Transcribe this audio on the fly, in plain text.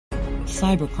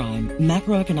cybercrime,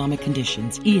 macroeconomic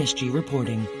conditions, ESG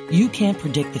reporting. You can't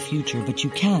predict the future, but you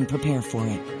can prepare for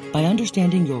it. By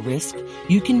understanding your risk,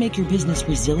 you can make your business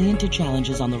resilient to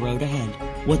challenges on the road ahead.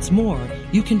 What's more,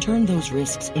 you can turn those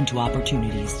risks into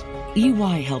opportunities.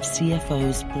 EY helps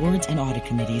CFOs, boards, and audit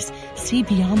committees see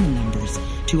beyond the numbers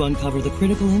to uncover the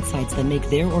critical insights that make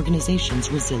their organizations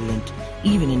resilient,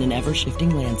 even in an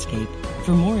ever-shifting landscape.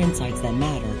 For more insights that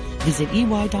matter, visit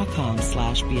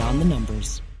ey.com/beyond the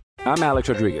numbers. I'm Alex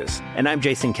Rodriguez. And I'm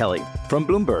Jason Kelly. From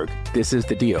Bloomberg, this is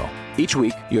The Deal. Each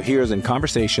week, you'll hear us in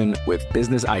conversation with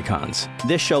business icons.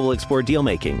 This show will explore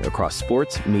deal-making across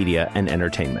sports, media, and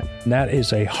entertainment. That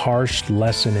is a harsh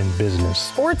lesson in business.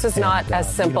 Sports is not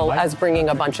as simple as bringing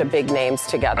a bunch of big names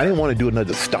together. I didn't want to do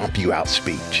another stomp you out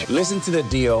speech. Listen to The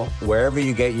Deal wherever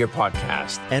you get your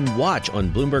podcast. And watch on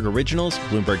Bloomberg Originals,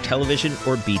 Bloomberg Television,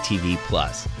 or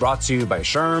BTV+. Brought to you by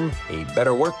SHRM, a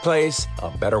better workplace, a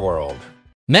better world.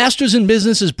 Masters in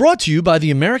Business is brought to you by the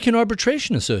American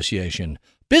Arbitration Association.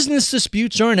 Business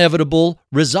disputes are inevitable.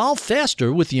 Resolve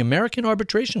faster with the American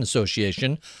Arbitration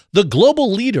Association, the global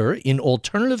leader in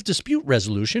alternative dispute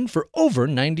resolution for over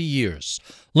 90 years.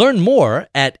 Learn more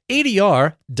at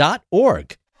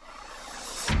adr.org.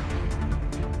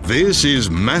 This is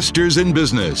Masters in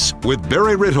Business with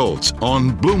Barry Ritholtz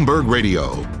on Bloomberg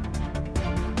Radio.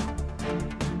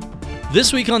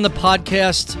 This week on the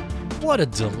podcast, what a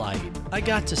delight. I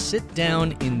got to sit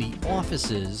down in the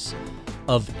offices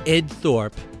of Ed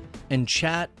Thorp and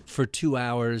chat for 2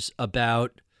 hours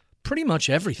about pretty much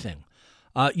everything.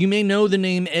 You may know the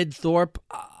name Ed Thorp.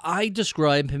 I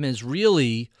describe him as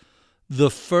really the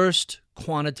first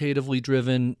quantitatively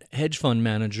driven hedge fund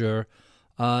manager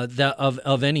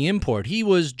of any import. He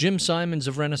was Jim Simons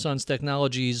of Renaissance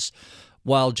Technologies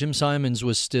while Jim Simons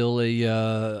was still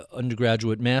a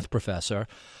undergraduate math professor.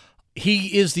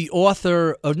 He is the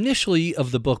author initially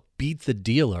of the book Beat the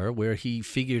Dealer, where he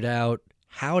figured out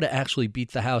how to actually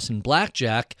beat the house in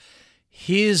blackjack.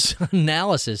 His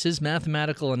analysis, his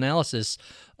mathematical analysis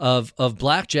of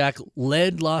blackjack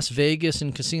led Las Vegas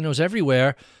and casinos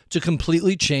everywhere to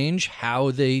completely change how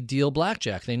they deal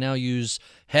blackjack. They now use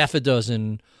half a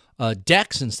dozen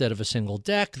decks instead of a single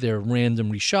deck. They're random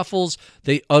reshuffles.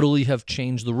 They utterly have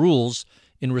changed the rules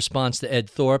in response to Ed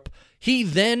Thorp. He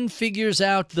then figures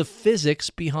out the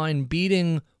physics behind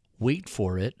beating, wait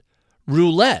for it,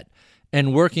 roulette.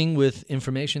 And working with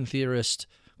information theorist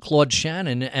Claude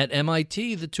Shannon at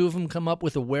MIT, the two of them come up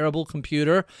with a wearable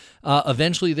computer.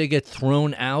 Eventually, they get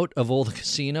thrown out of all the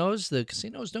casinos. The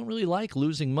casinos don't really like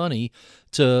losing money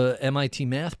to MIT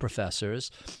math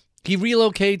professors. He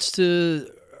relocates to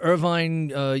Irvine,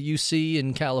 UC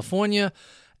in California,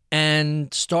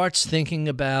 and starts thinking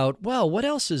about, well, what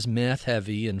else is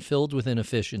math-heavy and filled with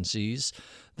inefficiencies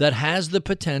that has the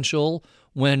potential,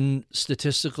 when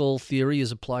statistical theory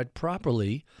is applied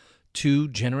properly, to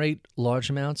generate large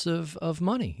amounts of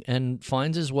money, and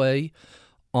finds his way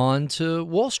onto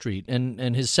Wall Street.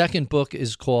 And his second book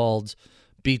is called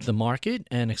Beat the Market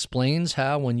and explains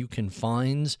how when you can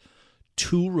find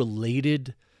two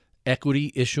related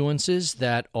equity issuances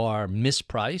that are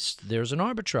mispriced, there's an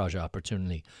arbitrage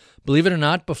opportunity. Believe it or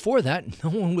not, before that, no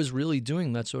one was really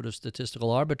doing that sort of statistical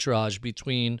arbitrage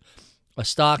between a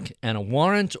stock and a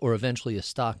warrant, or eventually a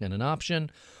stock and an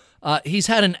option. He's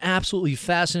had an absolutely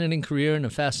fascinating career and a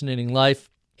fascinating life.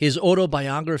 His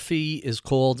autobiography is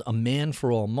called A Man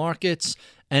for All Markets,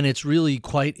 and it's really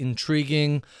quite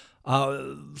intriguing.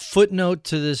 Footnote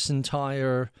to this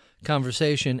entire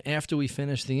conversation, after we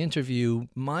finish the interview,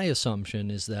 my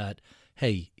assumption is that,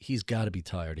 hey, he's got to be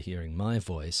tired of hearing my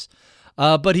voice.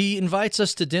 But he invites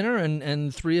us to dinner,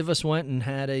 and three of us went and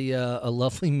had a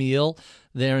lovely meal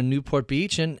there in Newport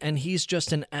Beach, and he's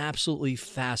just an absolutely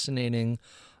fascinating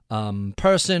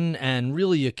person, and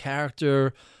really a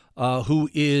character who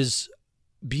is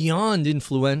beyond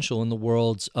influential in the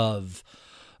worlds of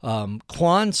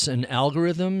quants and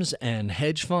algorithms and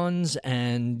hedge funds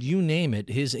and you name it.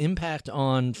 His impact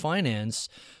on finance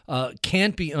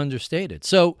can't be understated.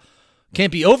 So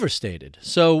can't be overstated.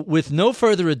 So with no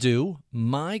further ado,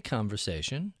 my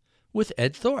conversation with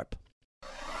Ed Thorp.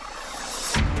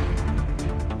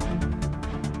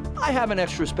 I have an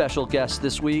extra special guest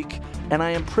this week, and I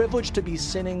am privileged to be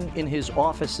sitting in his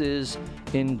offices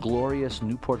in glorious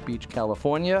Newport Beach,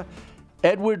 California.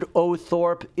 Edward O.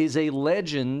 Thorp is a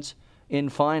legend in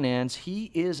finance. He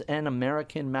is an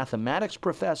American mathematics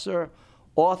professor,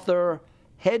 author,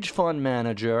 hedge fund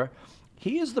manager.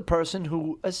 He is the person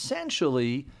who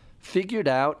essentially figured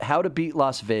out how to beat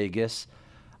Las Vegas.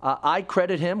 I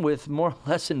credit him with more or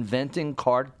less inventing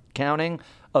card counting.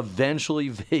 Eventually,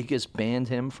 Vegas banned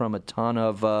him from a ton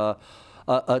of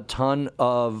a ton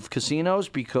of casinos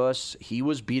because he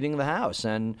was beating the house.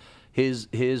 And his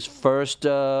first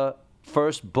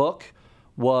book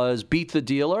was Beat the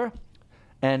Dealer.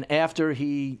 And after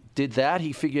he did that,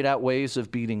 he figured out ways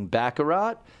of beating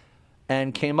baccarat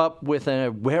and came up with a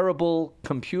wearable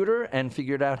computer and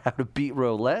figured out how to beat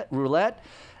roulette.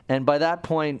 And by that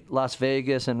point, Las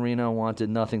Vegas and Reno wanted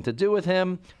nothing to do with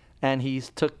him, and he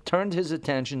turned his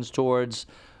attentions towards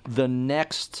the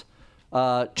next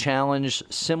challenge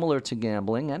similar to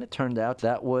gambling, and it turned out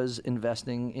that was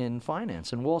investing in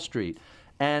finance and Wall Street.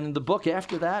 And the book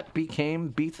after that became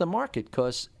Beat the Market,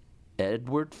 because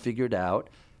Edward figured out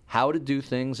how to do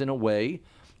things in a way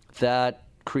that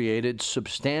created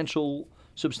substantial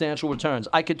returns.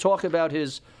 I could talk about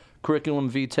his curriculum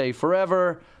vitae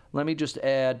forever. Let me just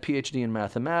add PhD in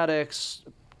mathematics,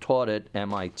 taught at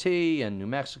MIT and New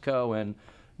Mexico and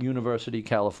University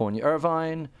California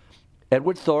Irvine.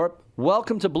 Edward Thorp,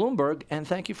 welcome to Bloomberg, and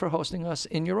thank you for hosting us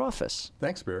in your office.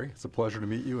 Thanks, Barry. It's a pleasure to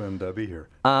meet you and be here.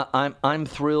 I'm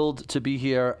thrilled to be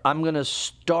here. I'm going to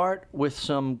start with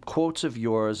some quotes of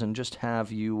yours and just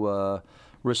have you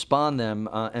respond them.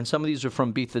 And some of these are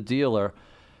from Beat the Dealer.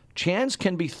 Chance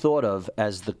can be thought of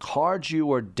as the cards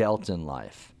you are dealt in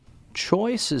life.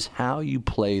 Choice is how you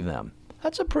play them.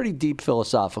 That's a pretty deep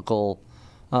philosophical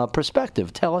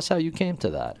perspective. Tell us how you came to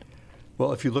that.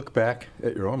 Well, if you look back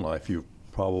at your own life, you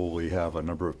probably have a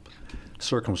number of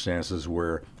circumstances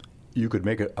where you could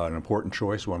make an important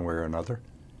choice one way or another,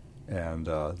 and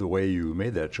the way you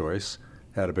made that choice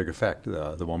had a big effect.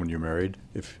 The woman you married,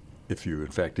 if you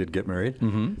in fact did get married,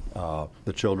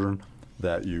 the children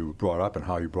that you brought up and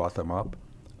how you brought them up,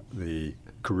 the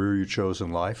career you chose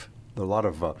in life. There are a lot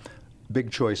of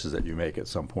big choices that you make at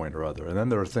some point or other. And then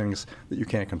there are things that you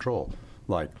can't control,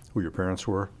 like who your parents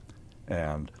were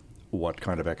and what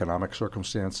kind of economic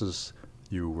circumstances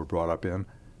you were brought up in,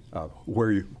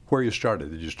 where you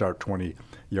started. Did you start 20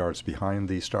 yards behind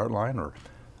the start line or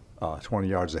 20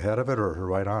 yards ahead of it or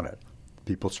right on it?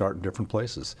 People start in different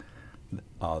places.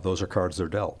 Those are cards they're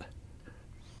dealt.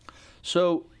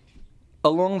 So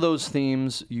along those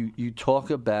themes, you talk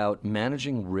about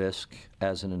managing risk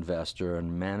as an investor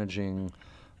and managing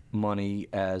money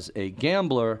as a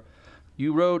gambler.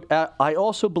 You wrote, I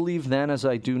also believe then, as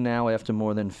I do now after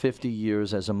more than 50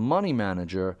 years as a money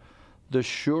manager, the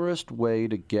surest way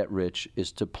to get rich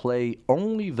is to play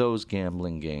only those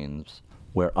gambling games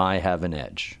where I have an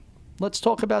edge. Let's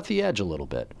talk about the edge a little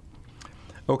bit.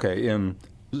 Okay, in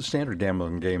standard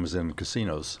gambling games in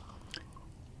casinos,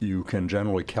 you can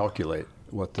generally calculate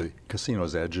what the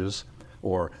casino's edge is,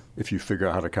 or if you figure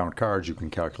out how to count cards, you can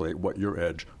calculate what your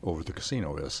edge over the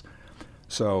casino is.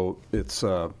 So it's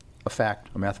a fact,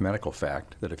 a mathematical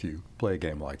fact, that if you play a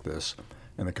game like this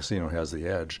and the casino has the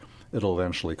edge, it'll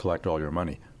eventually collect all your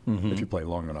money if you play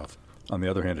long enough. On the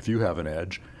other hand, if you have an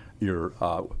edge, your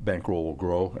bankroll will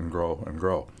grow and grow and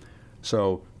grow.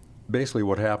 So basically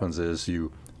what happens is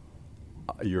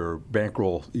your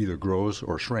bankroll either grows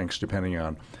or shrinks depending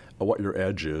on what your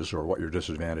edge is or what your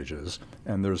disadvantage is.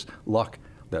 And there's luck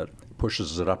that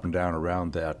pushes it up and down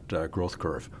around that growth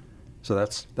curve. So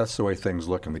that's the way things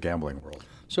look in the gambling world.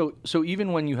 So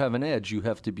even when you have an edge, you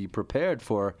have to be prepared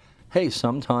for, hey,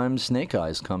 sometimes snake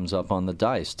eyes comes up on the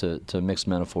dice, to mix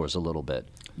metaphors a little bit.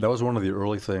 That was one of the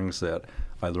early things that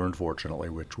I learned, fortunately,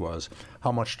 which was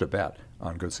how much to bet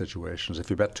on good situations. If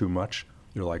you bet too much,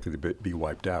 you're likely to be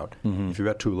wiped out. If you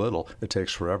bet too little, it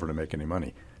takes forever to make any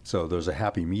money. So there's a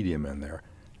happy medium in there,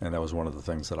 and that was one of the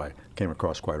things that I came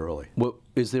across quite early. Well,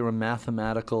 is there a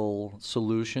mathematical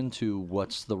solution to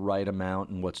what's the right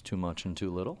amount and what's too much and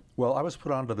too little? Well, I was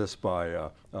put onto this by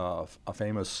a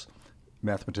famous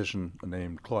mathematician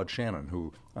named Claude Shannon,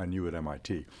 who I knew at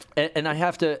MIT. And I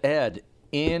have to add,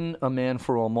 in A Man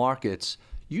for All Markets,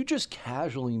 you just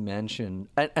casually mention,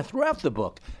 and throughout the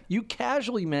book, you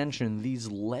casually mention these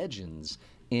legends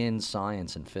in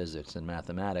science and physics and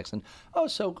mathematics. And,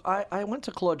 so I went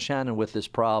to Claude Shannon with this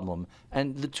problem,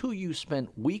 and the two of you spent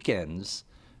weekends.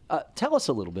 Tell us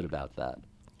a little bit about that.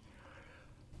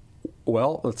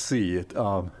 Well, let's see.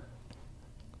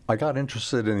 I got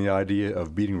interested in the idea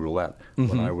of beating roulette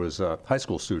when I was a high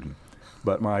school student,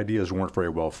 but my ideas weren't very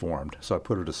well formed, so I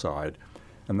put it aside.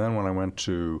 And then when I went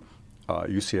to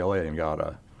UCLA and got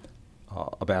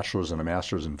a bachelor's and a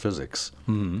master's in physics,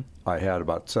 I had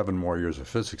about 7 more years of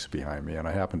physics behind me, and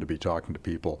I happened to be talking to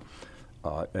people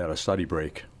at a study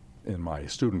break in my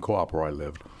student co-op where I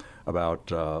lived about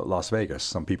Las Vegas.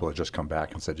 Some people had just come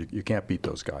back and said, you can't beat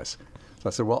those guys. So I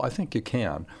said, well, I think you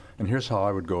can, and here's how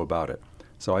I would go about it.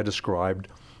 So I described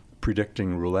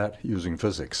predicting roulette using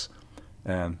physics,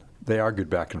 and they argued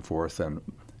back and forth and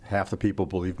half the people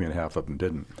believed me and half of them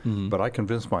didn't. Mm-hmm. But I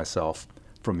convinced myself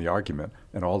from the argument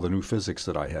and all the new physics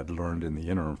that I had learned in the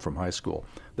interim from high school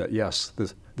that, yes,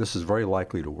 this is very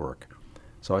likely to work.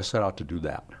 So I set out to do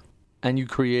that. And you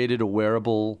created a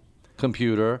wearable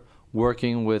computer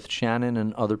working with Shannon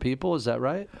and other people, is that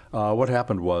right? What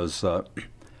happened was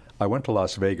I went to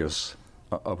Las Vegas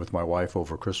with my wife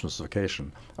over Christmas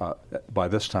vacation. By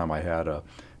this time, I had a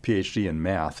PhD in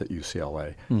math at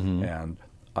UCLA, and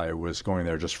I was going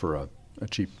there just for a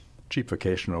cheap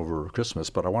vacation over Christmas,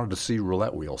 but I wanted to see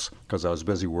roulette wheels because I was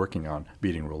busy working on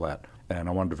beating roulette, and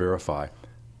I wanted to verify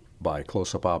by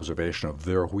close-up observation of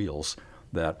their wheels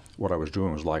that what I was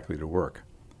doing was likely to work.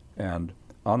 And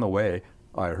on the way,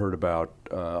 I heard about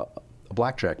a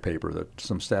blackjack paper that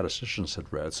some statisticians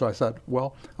had read. So I thought,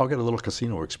 well, I'll get a little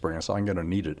casino experience. I'm going to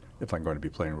need it if I'm going to be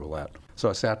playing roulette. So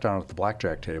I sat down at the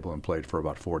blackjack table and played for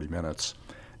about 40 minutes.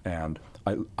 And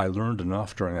I learned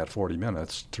enough during that 40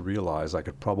 minutes to realize I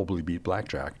could probably beat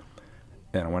blackjack.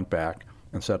 And I went back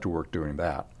and set to work doing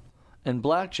that. And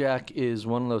blackjack is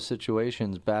one of those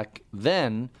situations. Back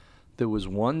then, there was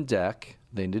one deck.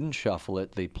 They didn't shuffle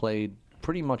it. They played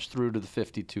pretty much through to the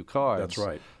 52 cards. That's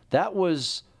right. That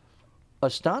was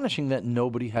astonishing that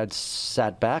nobody had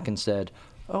sat back and said,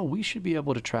 oh, we should be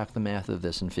able to track the math of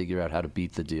this and figure out how to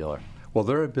beat the dealer. Well,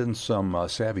 there have been some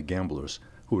savvy gamblers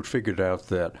who had figured out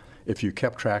that if you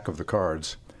kept track of the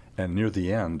cards and near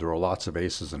the end there were lots of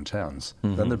aces and tens,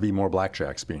 then there'd be more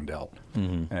blackjacks being dealt.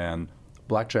 And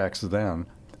blackjacks then,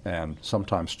 and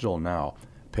sometimes still now,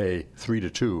 pay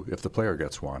 3-2 if the player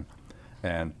gets one,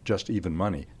 and just even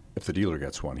money if the dealer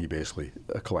gets one. He basically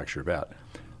collects your bet.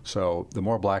 So the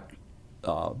more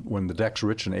when the deck's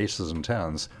rich in aces and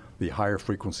tens, the higher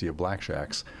frequency of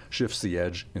blackjacks shifts the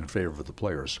edge in favor of the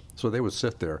players. So they would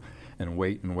sit there and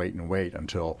wait and wait and wait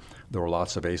until there were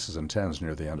lots of aces and tens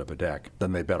near the end of a deck.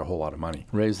 Then they bet a whole lot of money.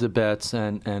 Raise the bets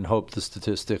and hope the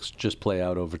statistics just play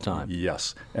out over time.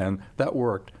 Yes, and that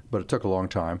worked, but it took a long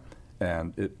time,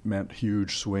 and it meant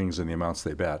huge swings in the amounts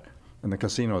they bet. And the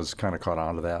casinos kind of caught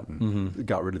on to that and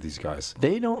got rid of these guys.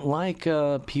 They don't like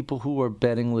people who are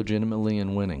betting legitimately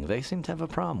and winning. They seem to have a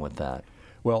problem with that.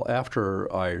 Well,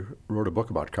 after I wrote a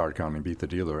book about card counting, Beat the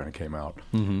Dealer, and it came out,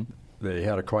 they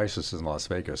had a crisis in Las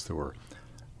Vegas. There were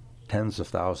tens of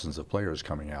thousands of players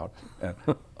coming out, and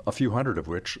a few hundred of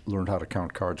which learned how to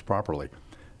count cards properly.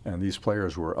 And these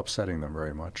players were upsetting them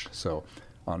very much. So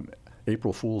on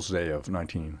April Fool's Day of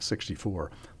 1964,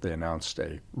 they announced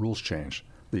a rules change.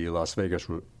 The Las Vegas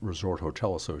Resort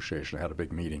Hotel Association had a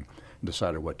big meeting and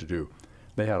decided what to do.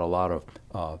 They had a lot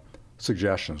of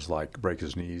suggestions like break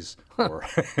his knees or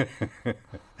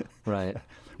right.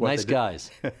 Nice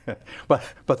guys.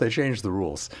 But they changed the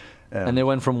rules. And they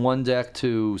went from one deck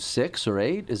to 6 or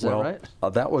 8, is that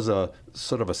right? That was a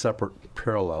sort of a separate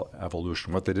parallel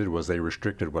evolution. What they did was they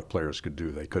restricted what players could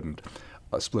do. They couldn't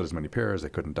split as many pairs, they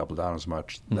couldn't double down as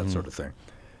much, that sort of thing.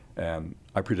 And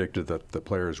I predicted that the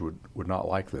players would not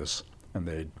like this, and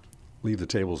they'd leave the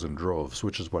tables in droves,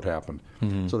 which is what happened.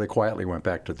 So they quietly went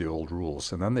back to the old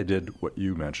rules. And then they did what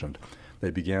you mentioned. They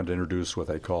began to introduce what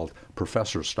they called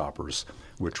professor stoppers,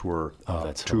 which were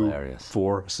 2,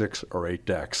 4, 6, or 8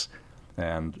 decks.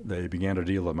 And they began to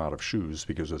deal them out of shoes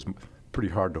because it was pretty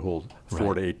hard to hold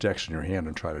 4 to 8 decks in your hand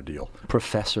and try to deal.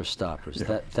 Professor stoppers.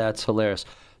 Yeah. That's hilarious.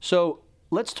 So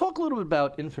let's talk a little bit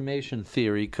about information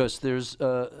theory, because there's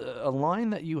a line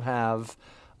that you have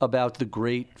about the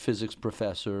great physics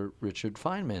professor Richard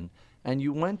Feynman, and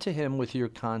you went to him with your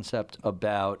concept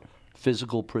about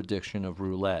physical prediction of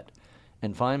roulette.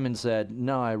 And Feynman said,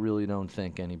 no, I really don't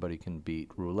think anybody can beat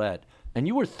roulette. And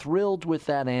you were thrilled with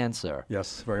that answer.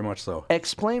 Yes, very much so.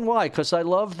 Explain why, because I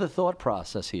love the thought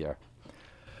process here.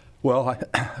 Well,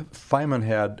 Feynman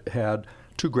had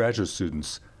 2 graduate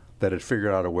students that had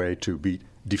figured out a way to beat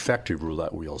defective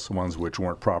roulette wheels, ones which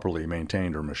weren't properly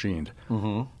maintained or machined.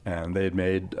 And they had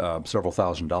made several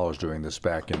 $1,000s doing this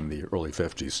back in the early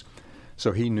 50s.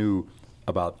 So he knew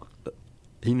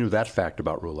that fact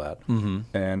about roulette,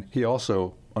 and he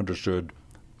also understood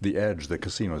the edge that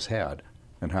casinos had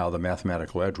and how the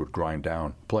mathematical edge would grind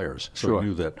down players. So he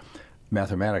knew that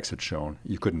mathematics had shown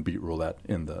you couldn't beat roulette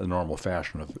in the normal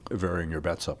fashion of varying your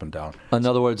bets up and down. In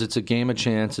other words, it's a game of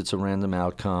chance, it's a random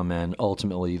outcome, and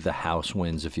ultimately the house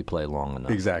wins if you play long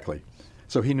enough. Exactly.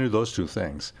 So he knew those 2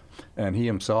 things. And he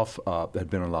himself had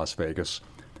been in Las Vegas,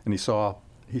 and he saw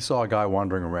a guy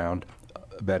wandering around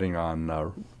betting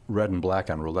on red and black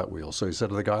on roulette wheels. So he said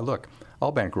to the guy, look,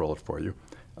 I'll bankroll it for you.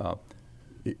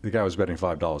 The guy was betting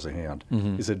 $5 a hand.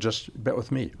 He said, just bet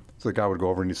with me. So the guy would go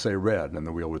over and he'd say red, and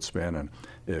the wheel would spin, and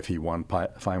if he won,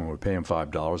 Feynman would pay him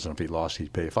 $5, and if he lost,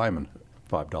 he'd pay Feynman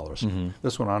 $5.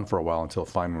 This went on for a while until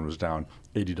Feynman was down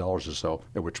 $80 or so,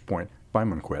 at which point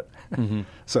Feynman quit.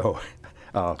 So,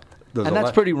 and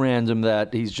that's pretty random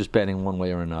that he's just betting one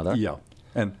way or another. Yeah.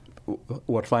 And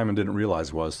what Feynman didn't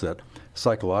realize was that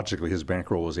psychologically his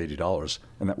bankroll was $80,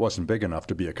 and that wasn't big enough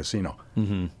to be a casino.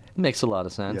 Makes a lot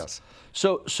of sense. Yes.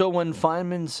 So when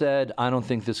Feynman said, "I don't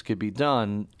think this could be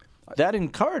done," that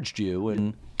encouraged you.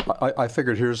 And I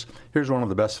figured here's one of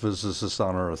the best physicists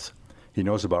on earth. He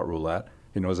knows about roulette.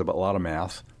 He knows about a lot of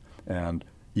math, and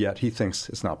yet he thinks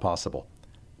it's not possible.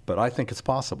 But I think it's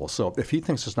possible. So if he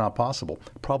thinks it's not possible,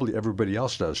 probably everybody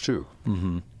else does too.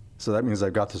 So that means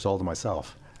I've got this all to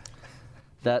myself.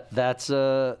 That's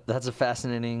a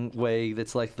fascinating way.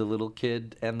 That's like the little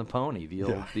kid and the pony,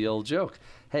 the old joke.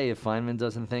 Hey, if Feynman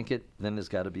doesn't think it, then there's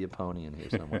got to be a pony in here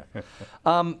somewhere.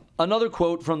 Another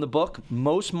quote from the book: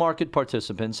 most market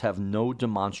participants have no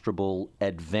demonstrable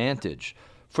advantage.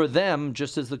 For them,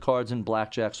 just as the cards in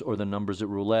blackjacks or the numbers at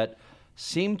roulette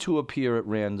seem to appear at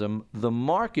random, the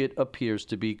market appears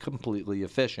to be completely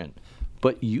efficient.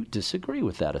 But you disagree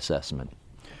with that assessment.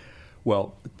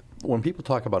 Well, when people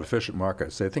talk about efficient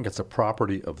markets, they think it's a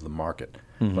property of the market.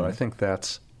 But I think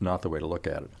that's not the way to look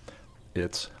at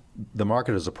it. The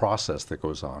market is a process that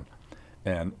goes on.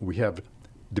 And we have,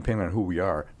 depending on who we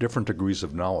are, different degrees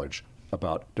of knowledge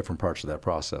about different parts of that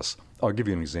process. I'll give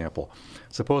you an example.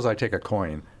 Suppose I take a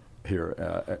coin here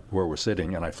where we're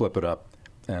sitting and I flip it up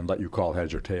and let you call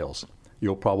heads or tails.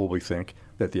 You'll probably think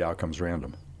that the outcome's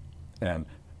random. And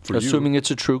for assuming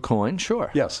it's a true coin,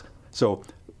 sure. Yes. So,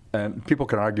 and people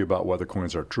can argue about whether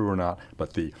coins are true or not,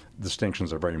 but the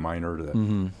distinctions are very minor.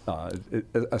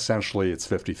 Essentially, it's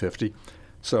 50-50.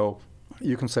 So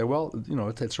you can say, well,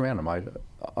 it's random.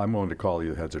 I'm willing to call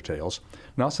you heads or tails.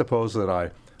 Now suppose that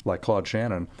I, like Claude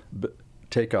Shannon,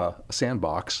 take a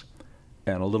sandbox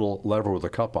and a little lever with a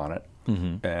cup on it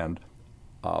and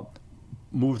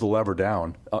move the lever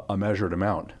down a measured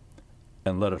amount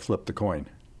and let it flip the coin.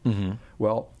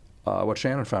 Well, what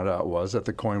Shannon found out was that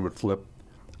the coin would flip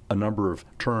a number of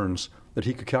turns that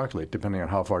he could calculate depending on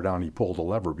how far down he pulled the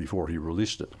lever before he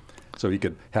released it. So he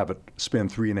could have it spin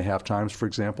 3.5 times, for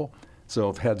example. So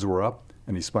if heads were up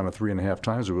and he spun it 3.5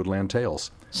 times, it would land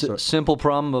tails. Simple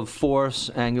problem of force,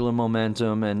 angular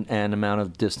momentum, and amount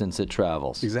of distance it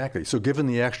travels. Exactly. So given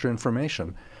the extra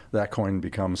information, that coin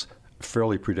becomes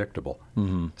fairly predictable.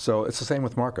 So it's the same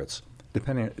with markets. It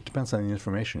depends on the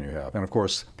information you have. And, of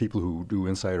course, people who do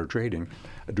insider trading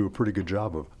do a pretty good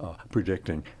job of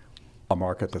predicting a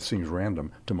market that seems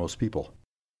random to most people.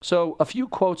 So a few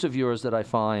quotes of yours that I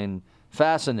find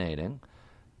fascinating.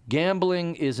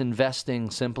 Gambling is investing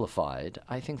simplified.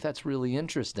 I think that's really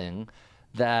interesting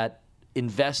that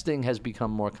investing has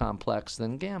become more complex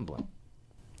than gambling.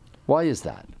 Why is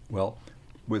that? Well,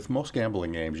 with most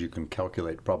gambling games, you can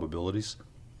calculate probabilities.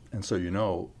 And so you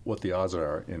know what the odds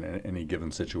are in any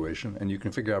given situation, and you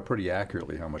can figure out pretty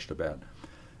accurately how much to bet.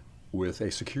 With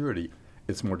a security,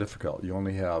 it's more difficult. You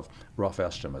only have rough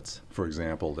estimates. For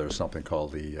example, there's something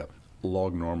called the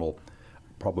log normal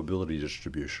probability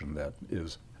distribution that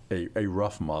is a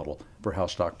rough model for how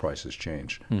stock prices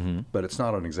change. But it's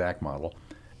not an exact model,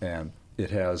 and it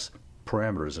has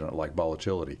parameters in it like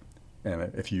volatility. And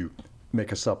if you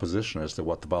make a supposition as to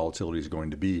what the volatility is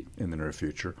going to be in the near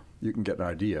future, you can get an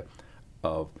idea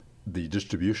of the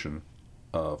distribution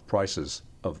of prices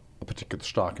of a particular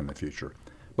stock in the future.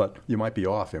 But you might be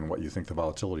off in what you think the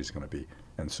volatility is going to be,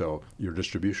 and so your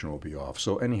distribution will be off.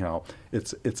 So anyhow,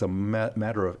 it's a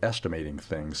matter of estimating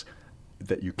things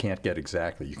that you can't get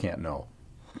exactly, you can't know.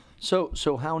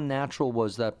 So how natural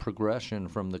was that progression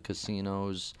from the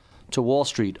casinos to Wall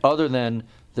Street, other than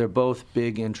they're both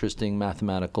big, interesting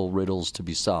mathematical riddles to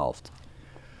be solved?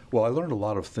 Well, I learned a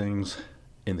lot of things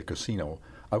in the casino.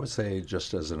 I would say,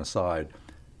 just as an aside,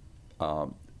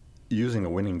 using a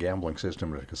winning gambling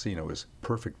system at a casino is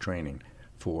perfect training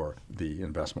for the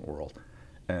investment world.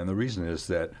 And the reason is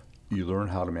that you learn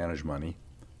how to manage money,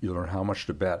 you learn how much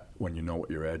to bet when you know what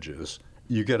your edge is.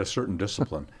 You get a certain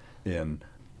discipline in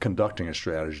conducting a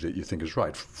strategy that you think is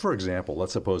right. For example,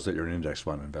 let's suppose that you're an index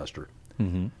fund investor.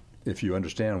 If you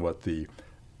understand what the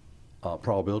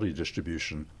probability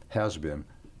distribution has been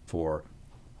for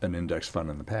an index fund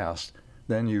in the past,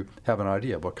 then you have an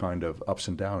idea of what kind of ups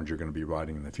and downs you're going to be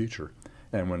riding in the future.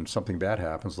 And when something bad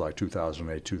happens, like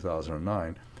 2008,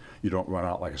 2009, you don't run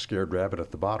out like a scared rabbit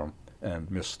at the bottom and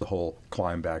miss the whole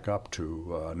climb back up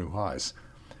to new highs.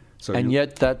 So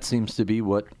yet that seems to be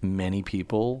what many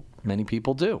people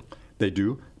do. They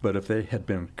do, but if they had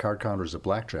been card counters at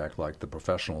blackjack, like the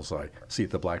professionals I see at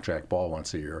the blackjack ball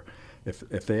once a year, if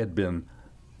they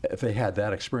had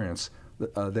that experience,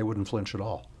 they wouldn't flinch at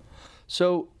all.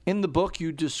 So in the book,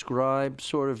 you describe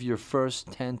sort of your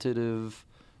first tentative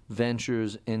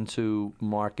ventures into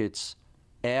markets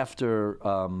after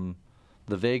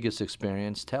the Vegas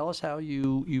experience. Tell us how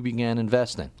you began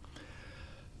investing.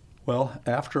 Well,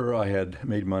 after I had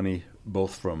made money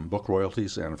both from book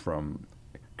royalties and from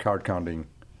card counting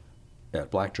at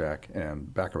Blackjack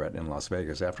and Baccarat in Las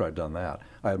Vegas, after I'd done that,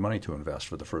 I had money to invest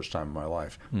for the first time in my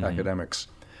life. Mm-hmm. Academics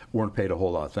weren't paid a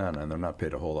whole lot then, and they're not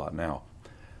paid a whole lot now.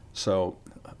 So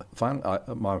finally,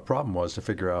 my problem was to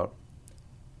figure out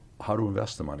how to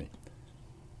invest the money.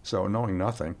 So knowing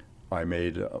nothing, I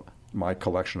made my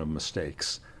collection of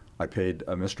mistakes. I paid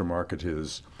Mr. Market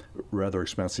his rather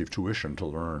expensive tuition to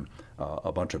learn a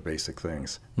bunch of basic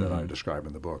things that I describe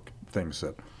in the book, things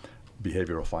that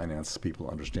behavioral finance people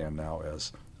understand now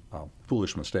as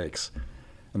foolish mistakes.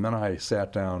 And then I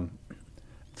sat down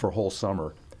for a whole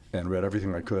summer and read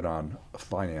everything I could on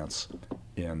finance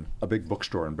in a big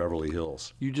bookstore in Beverly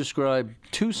Hills. You described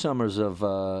 2 summers of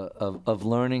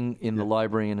learning in the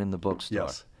library and in the bookstore.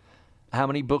 Yes. How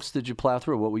many books did you plow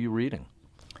through? What were you reading?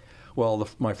 Well,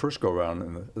 my first go-around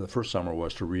in the first summer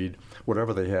was to read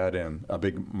whatever they had in a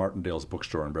big Martindale's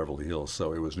bookstore in Beverly Hills.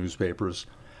 So it was newspapers,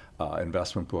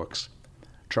 investment books,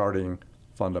 charting,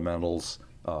 fundamentals,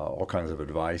 all kinds of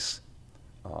advice.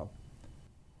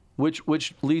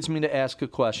 Which leads me to ask a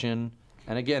question,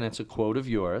 and again, it's a quote of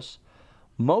yours.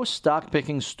 Most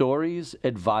stock-picking stories,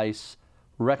 advice,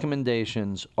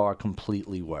 recommendations are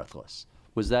completely worthless.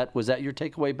 Was that your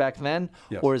takeaway back then,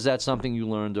 yes. Or is that something you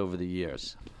learned over the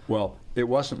years? Well, it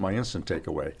wasn't my instant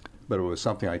takeaway, but it was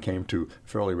something I came to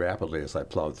fairly rapidly as I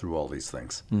plowed through all these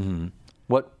things. Mm-hmm.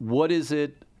 What is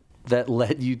it that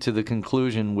led you to the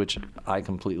conclusion, which I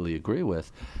completely agree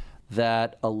with,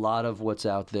 that a lot of what's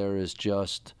out there is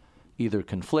just either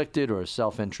conflicted or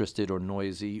self-interested or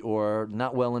noisy or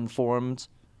not well-informed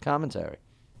commentary?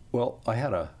 Well, I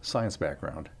had a science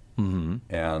background, mm-hmm.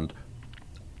 and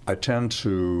I tend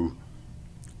to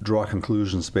draw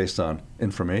conclusions based on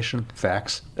information,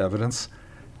 facts, evidence.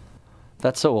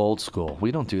 That's so old school. We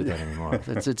don't do that anymore.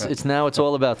 It's now it's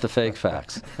all about the fake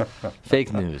facts,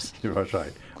 fake news. You're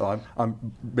right. Well,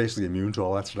 I'm basically immune to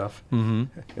all that stuff.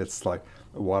 Mm-hmm. It's like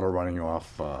water running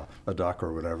off a duck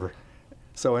or whatever.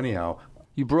 So anyhow,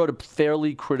 you brought a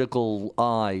fairly critical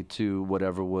eye to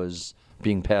whatever was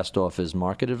being passed off as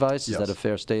market advice. Is yes. that a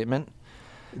fair statement?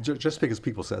 Just because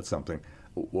people said something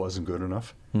wasn't good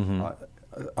enough. Mm-hmm.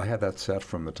 I had that set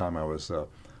from the time I was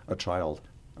a child.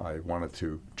 I wanted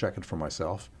to check it for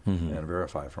myself mm-hmm. and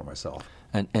verify it for myself.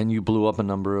 And you blew up a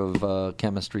number of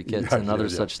chemistry kits and other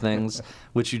such things,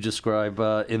 which you describe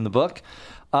in the book.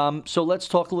 So let's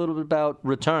talk a little bit about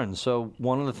returns. So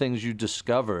one of the things you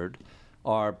discovered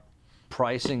are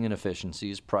pricing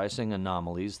inefficiencies, pricing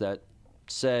anomalies that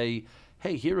say,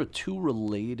 hey, here are 2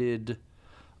 related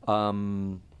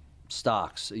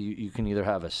stocks. You can either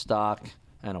have a stock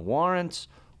and a warrant,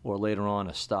 or later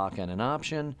on a stock and an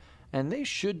option, and they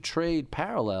should trade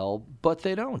parallel, but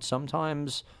they don't.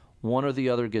 Sometimes one or the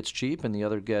other gets cheap and the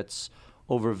other gets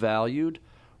overvalued.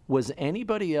 Was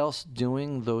anybody else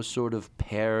doing those sort of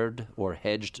paired or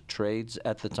hedged trades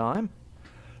at the time?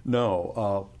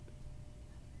 No.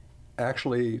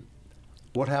 Actually,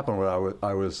 what happened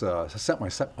was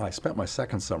I spent my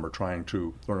second summer trying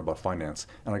to learn about finance,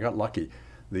 and I got lucky.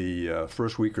 The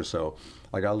first week or so,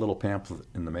 I got a little pamphlet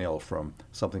in the mail from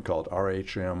something called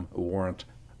RHM Warrant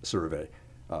Survey.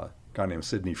 A guy named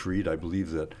Sidney Freed, I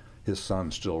believe that his son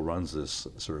still runs this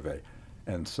survey.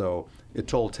 And so it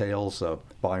told tales of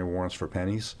buying warrants for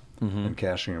pennies mm-hmm. and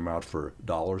cashing them out for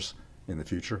dollars in the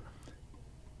future.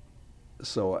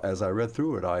 So as I read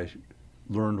through it, I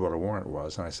learned what a warrant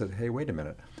was, and I said, hey, wait a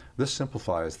minute. This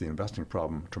simplifies the investing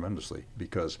problem tremendously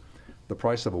because the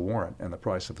price of a warrant and the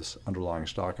price of this underlying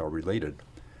stock are related.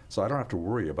 So I don't have to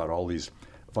worry about all these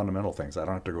fundamental things. I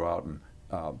don't have to go out and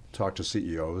talk to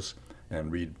CEOs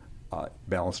and read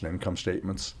balance and income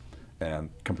statements and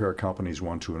compare companies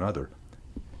one to another.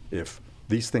 If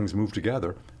these things move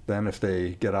together, then if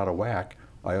they get out of whack,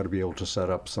 I ought to be able to set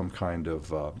up some kind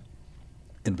of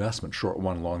investment, short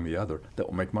one along the other, that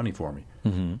will make money for me.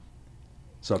 Mm-hmm.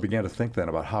 So I began to think then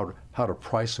about how to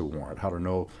price a warrant, how to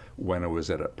know when it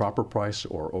was at a proper price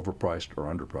or overpriced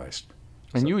or underpriced.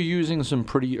 And you were using some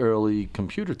pretty early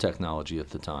computer technology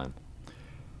at the time.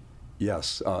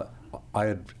 Yes. I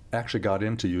had actually got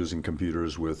into using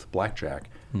computers with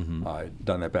Blackjack. Mm-hmm. I'd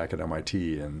done that back at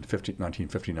MIT in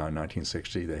 1959,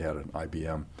 1960. They had an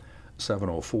IBM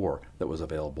 704 that was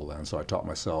available then. So I taught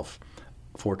myself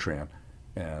Fortran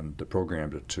and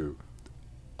programmed it to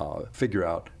figure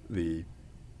out the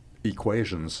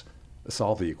equations,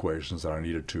 solve the equations that I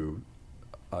needed to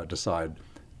decide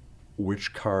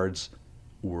which cards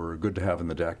were good to have in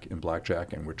the deck in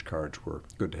blackjack and which cards were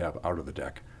good to have out of the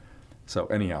deck. So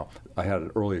anyhow, I had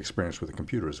an early experience with the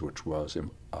computers, which was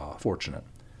fortunate.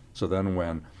 So then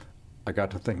when I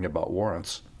got to thinking about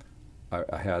warrants,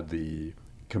 I had the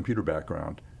computer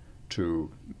background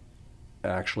to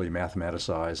actually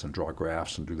mathematicize and draw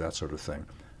graphs and do that sort of thing.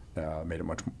 Made it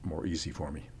much more easy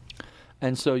for me.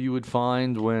 And so you would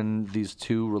find when these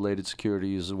two related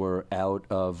securities were out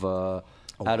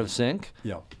of sync,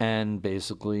 and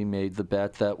basically made the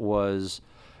bet that was.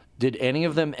 Did any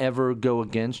of them ever go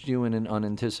against you in an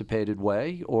unanticipated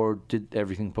way, or did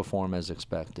everything perform as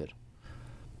expected?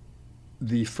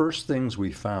 The first things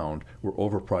we found were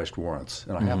overpriced warrants,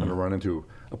 and I happened to run into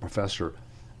a professor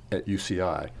at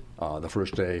UCI. The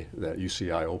first day that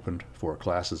UCI opened for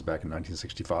classes back in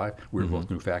 1965, we were both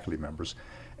new faculty members,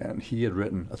 and he had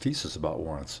written a thesis about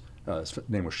warrants. His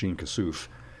name was Sheen Kassouf,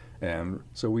 and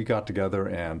so we got together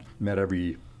and met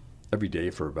every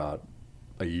day for about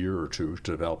a year or two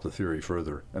to develop the theory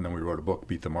further, and then we wrote a book,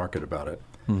 Beat the Market, about it.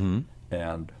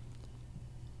 And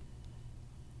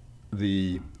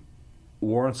the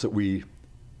warrants that we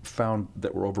found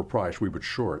that were overpriced, we would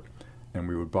short, and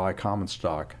we would buy common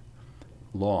stock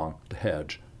long to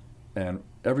hedge, and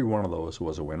every one of those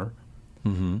was a winner.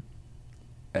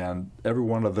 And every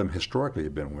one of them historically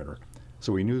had been a winner.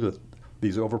 So we knew that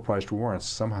these overpriced warrants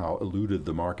somehow eluded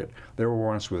the market. There were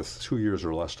warrants with 2 years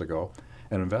or less to go,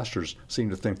 and investors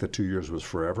seemed to think that 2 years was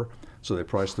forever, so they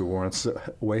priced the warrants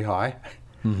way high.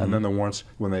 And then the warrants,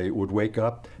 when they would wake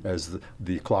up, as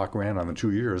the clock ran on the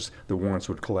 2 years, the warrants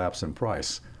would collapse in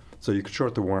price. So you could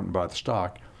short the warrant and buy the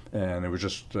stock, and it was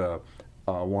just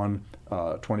one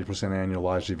 20%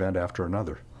 annualized event after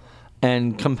another.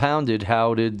 And compounded,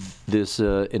 how did this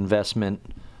investment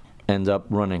end up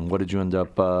running? What did you end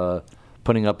up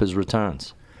putting up as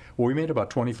returns? Well, we made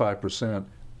about 25%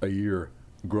 a year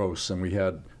gross, and we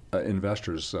had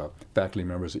investors, faculty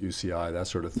members at UCI, that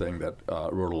sort of thing, that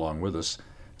rode along with us.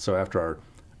 So after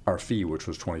our fee, which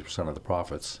was 20% of the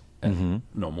profits, and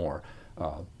no more,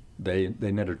 they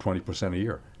netted 20% a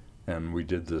year. And we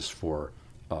did this for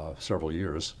several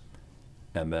years.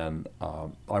 And then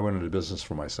I went into business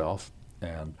for myself,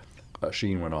 and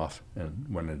Sheen went off and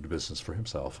went into business for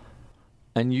himself.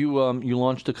 And you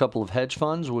launched a couple of hedge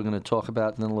funds. We're going to talk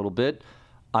about in a little bit.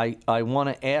 I want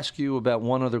to ask you about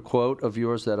one other quote of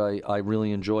yours that I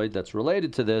really enjoyed that's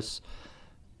related to this.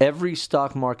 Every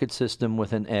stock market system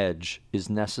with an edge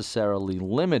is necessarily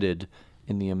limited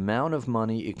in the amount of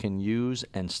money it can use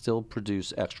and still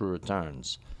produce extra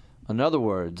returns. In other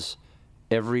words,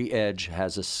 every edge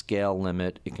has a scale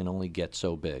limit. It can only get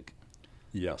so big.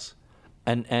 Yes.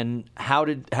 And how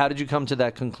did you come to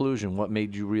that conclusion? What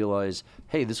made you realize,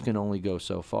 hey, this can only go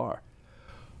so far?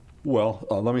 Well,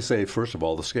 let me say, first of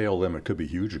all, the scale limit could be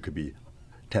huge. It could be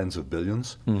tens of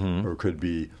billions, or it could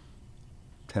be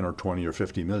 10 or 20 or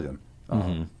 50 million.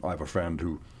 I have a friend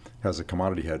who has a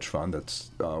commodity hedge fund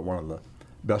that's one of the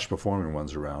best performing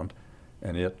ones around,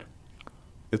 and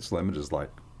its limit is like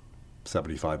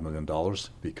 $75 million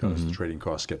because the trading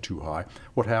costs get too high.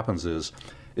 What happens is,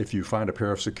 if you find a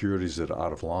pair of securities that are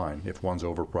out of line, if one's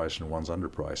overpriced and one's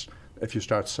underpriced, if you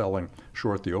start selling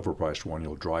short the overpriced one,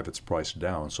 you'll drive its price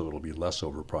down so it'll be less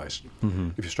overpriced.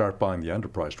 If you start buying the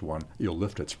underpriced one, you'll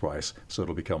lift its price so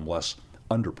it'll become less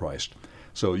underpriced.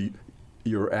 So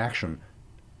your action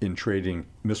in trading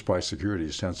mispriced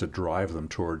securities tends to drive them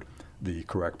toward the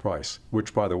correct price,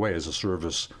 which, by the way, is a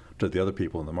service to the other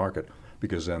people in the market,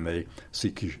 because then they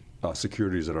seek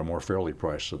securities that are more fairly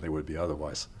priced than they would be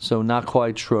otherwise. So not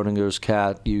quite Schrodinger's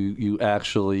cat. You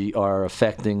actually are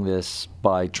affecting this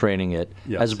by trading it,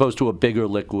 as opposed to a bigger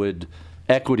liquid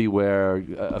equity where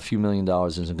a few $1 million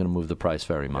isn't going to move the price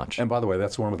very much. And by the way,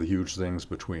 that's one of the huge things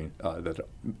between that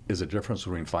is a difference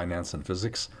between finance and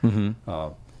physics.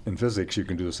 In physics, you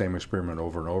can do the same experiment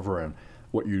over and over, and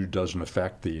what you do doesn't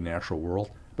affect the natural world.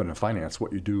 But in finance,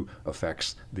 what you do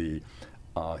affects the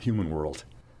human world.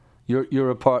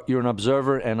 You're an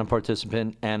observer and a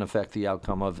participant, and affect the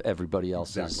outcome of everybody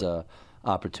else's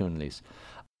opportunities.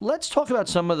 Let's talk about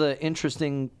some of the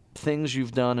interesting things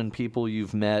you've done and people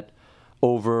you've met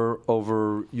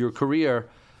over your career.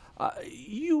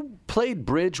 You played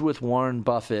bridge with Warren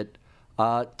Buffett.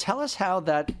 Tell us how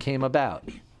that came about.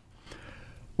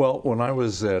 Well, when I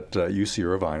was at UC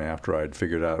Irvine, after I'd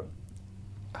figured out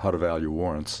how to value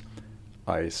warrants,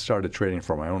 I started trading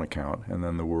for my own account, and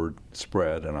then the word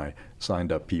spread, and I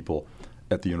signed up people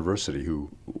at the university who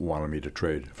wanted me to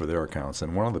trade for their accounts.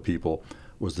 And one of the people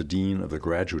was the dean of the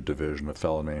graduate division, a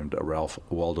fellow named Ralph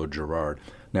Waldo Gerard,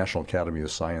 National Academy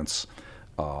of Science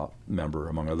member,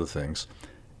 among other things.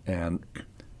 And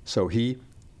so he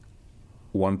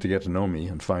wanted to get to know me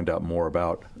and find out more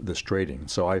about this trading.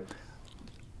 So I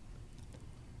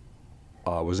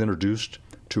was introduced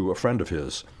to a friend of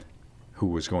his who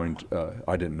was going to,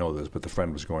 I didn't know this, but the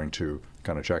friend was going to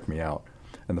kind of check me out.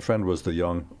 And the friend was the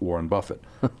young Warren Buffett.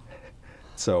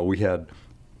 So we had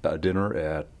dinner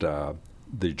at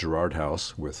the Girard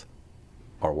House with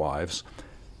our wives,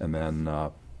 and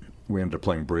then we ended up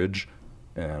playing bridge,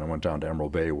 and I went down to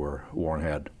Emerald Bay where Warren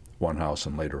had one house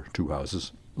and later two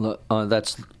houses.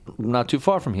 That's not too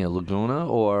far from here, Laguna,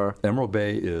 or? Emerald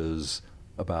Bay is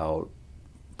about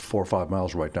 4 or 5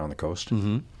 miles right down the coast.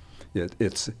 Mm-hmm.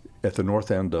 It's at the north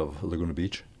end of Laguna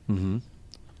Beach. Mm-hmm.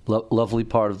 Lovely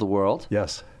part of the world.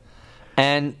 Yes.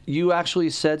 And you actually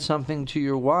said something to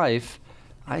your wife.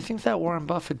 I think that Warren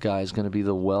Buffett guy is going to be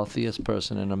the wealthiest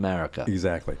person in America.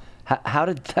 Exactly. How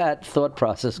did that thought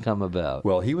process come about?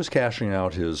 Well, he was cashing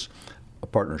out his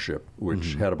partnership,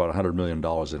 which had about $100 million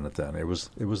in it then. It was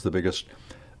the biggest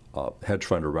hedge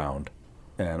fund around,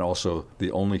 and also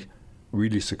the only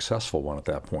really successful one at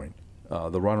that point.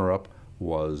 The runner-up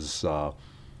was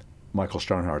Michael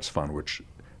Steinhardt's fund, which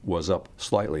was up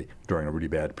slightly during a really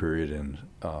bad period in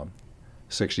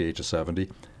 68 to 70.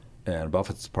 And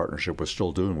Buffett's partnership was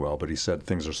still doing well, but he said,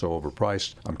 things are so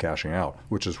overpriced, I'm cashing out,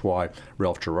 which is why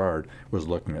Ralph Girard was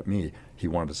looking at me. He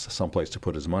wanted someplace to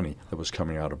put his money that was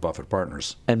coming out of Buffett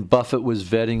Partners. And Buffett was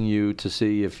vetting you to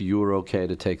see if you were okay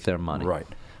to take their money. Right.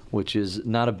 Which is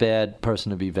not a bad person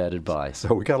to be vetted by.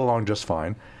 So we got along just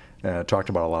fine, talked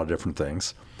about a lot of different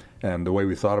things. And the way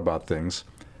we thought about things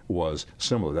was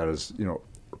similar. That is,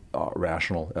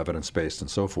 rational, evidence-based, and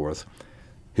so forth.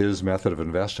 His method of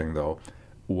investing, though,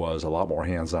 was a lot more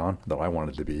hands-on than I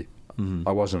wanted to be. Mm-hmm.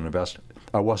 I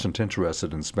wasn't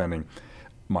interested in spending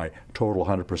my total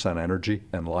 100% energy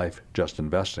and life just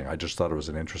investing. I just thought it was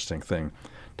an interesting thing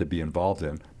to be involved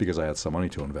in because I had some money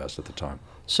to invest at the time.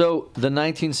 So the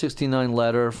 1969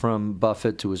 letter from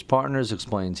Buffett to his partners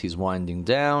explains he's winding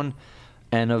down,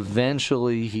 and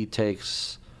eventually he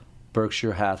takes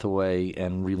Berkshire Hathaway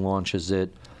and relaunches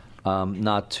it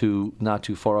not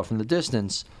too far off in the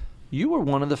distance. You were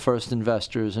one of the first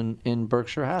investors in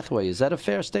Berkshire Hathaway. Is that a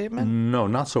fair statement? No,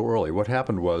 not so early. What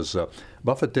happened was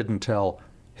Buffett didn't tell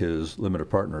his limited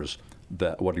partners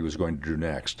that what he was going to do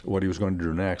next. What he was going to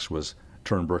do next was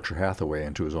turn Berkshire Hathaway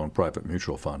into his own private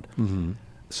mutual fund. Mm-hmm.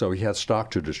 So he had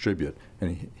stock to distribute,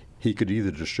 and he could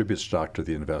either distribute stock to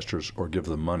the investors or give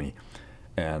them money.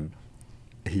 And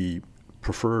he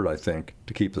preferred, I think,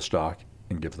 to keep the stock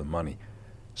and give them money.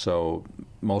 So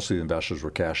most of the investors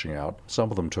were cashing out. Some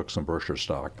of them took some Berkshire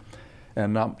stock.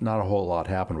 And not a whole lot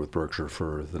happened with Berkshire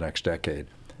for the next decade.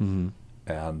 Mm-hmm.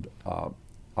 And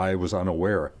I was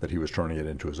unaware that he was turning it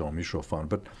into his own mutual fund.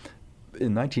 But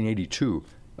in 1982,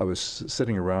 I was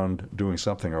sitting around doing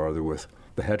something or other with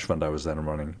the hedge fund I was then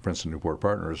running, Princeton Newport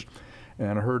Partners,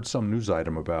 and I heard some news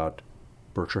item about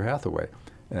Berkshire Hathaway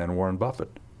and Warren Buffett.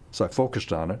 So I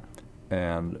focused on it,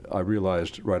 and I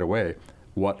realized right away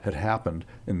what had happened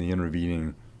in the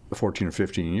intervening 14 or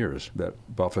 15 years, that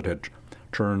Buffett had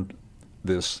turned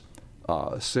this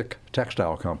sick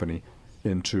textile company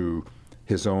into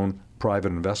his own private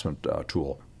investment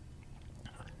tool.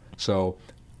 So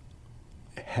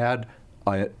had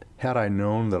I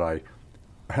known that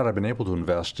had I been able to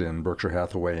invest in Berkshire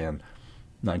Hathaway in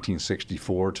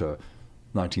 1964 to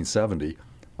 1970,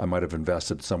 I might have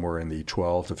invested somewhere in the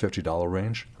 $12 to $50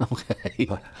 range. Okay.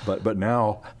 But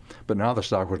now the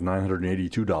stock was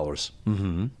 $982.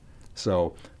 Mm-hmm.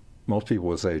 So most people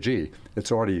would say, "Gee,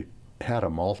 it's already had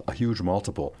a huge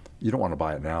multiple. You don't want to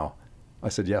buy it now." I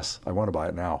said, "Yes, I want to buy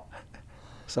it now."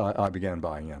 So I began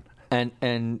buying in.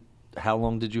 And how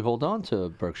long did you hold on to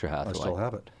Berkshire Hathaway? I still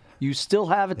have it. You still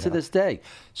have it to this day.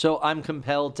 So I'm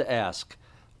compelled to ask,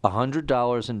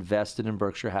 $100 invested in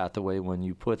Berkshire Hathaway, when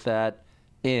you put that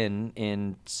in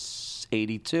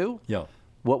 82? Yeah.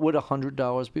 What would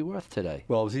 $100 be worth today?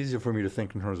 Well, it was easier for me to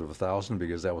think in terms of 1,000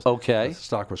 because that was okay. The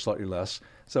stock was slightly less,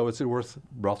 so it's worth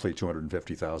roughly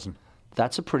 $250,000.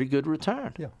 That's a pretty good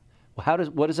return. Yeah. Well,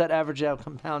 what does that average out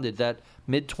compounded? That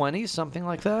mid-20s, something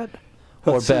like that,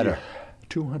 Let's or better? See,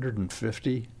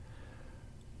 250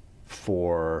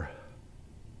 for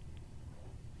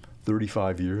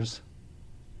 35 years.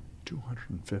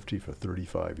 250 for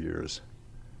 35 years.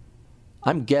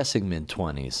 I'm guessing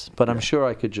mid-20s, but I'm sure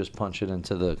I could just punch it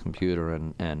into the computer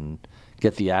and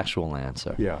get the actual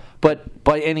answer. Yeah. But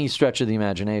by any stretch of the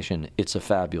imagination, it's a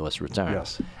fabulous return.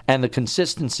 Yes. And the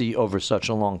consistency over such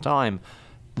a long time,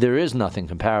 there is nothing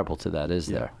comparable to that, is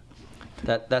there?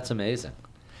 That's amazing.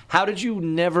 How did you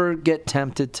never get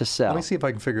tempted to sell? Let me see if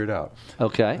I can figure it out.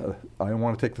 Okay. I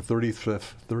want to take the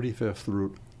 35th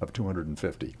route of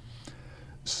 250.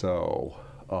 So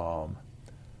So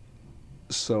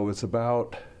it's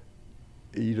about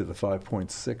e to the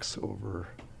 5.6 over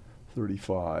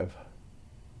 35.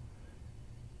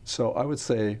 So I would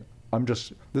say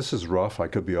this is rough. I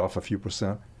could be off a few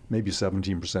percent, maybe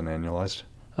 17% annualized.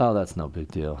 Oh, that's no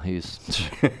big deal. He's,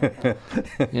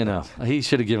 he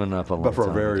should have given up a long time. But for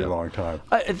a very long time.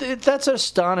 That's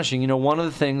astonishing. One of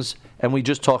the things, and we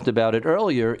just talked about it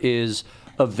earlier, is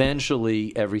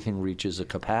eventually everything reaches a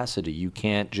capacity. You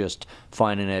can't just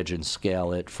find an edge and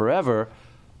scale it forever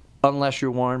unless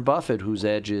you're Warren Buffett, whose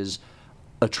edge is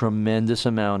a tremendous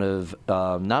amount of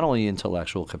not only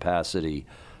intellectual capacity,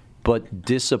 but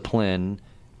discipline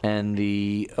and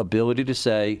the ability to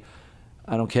say,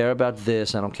 I don't care about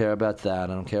this, I don't care about that,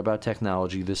 I don't care about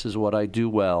technology, this is what I do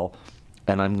well,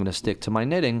 and I'm going to stick to my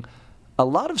knitting. A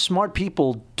lot of smart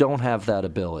people don't have that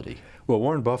ability. Well,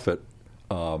 Warren Buffett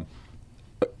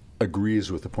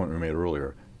agrees with the point we made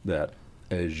earlier, that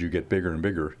as you get bigger and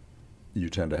bigger, you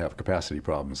tend to have capacity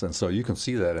problems. And so you can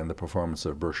see that in the performance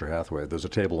of Berkshire Hathaway. There's a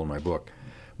table in my book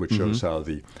which shows how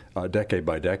the decade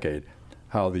by decade,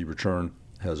 how the return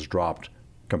has dropped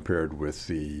compared with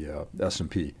the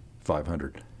S&P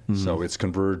 500. So it's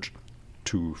converged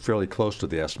to fairly close to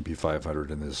the S&P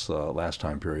 500 in this last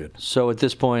time period. So at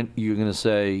this point, you're going to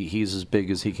say he's as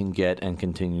big as he can get and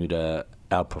continue to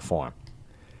outperform.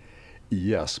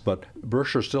 Yes, but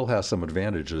Berkshire still has some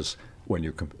advantages when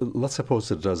you let's suppose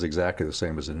it does exactly the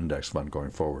same as an index fund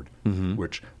going forward,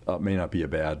 which may not be a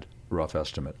bad rough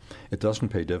estimate. It doesn't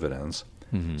pay dividends.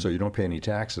 So you don't pay any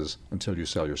taxes until you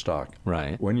sell your stock.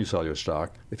 Right. When you sell your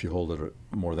stock, if you hold it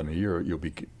more than a year, you'll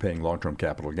be paying long-term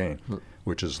capital gain,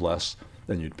 which is less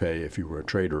than you'd pay if you were a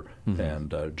trader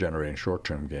and generating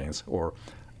short-term gains.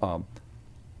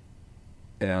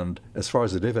 And as far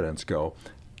as the dividends go,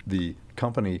 the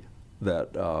company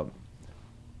that, I'm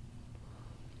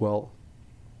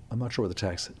not sure what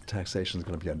the taxation is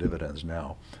going to be on dividends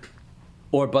now.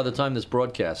 Or by the time this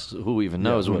broadcasts, who even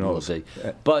knows what it will be.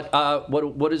 But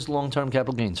what is long-term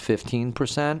capital gains?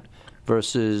 15%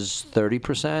 versus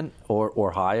 30%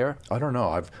 or higher? I don't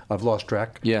know. I've lost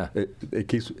track. Yeah. It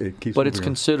keeps. But it's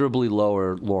considerably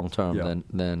lower long-term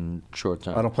than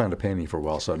short-term. I don't plan to pay any for a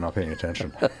while, so I'm not paying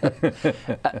attention.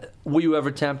 Were you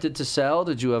ever tempted to sell?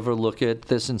 Did you ever look at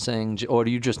this and saying, or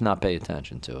do you just not pay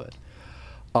attention to it?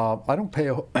 I don't pay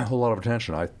a whole lot of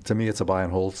attention. To me, it's a buy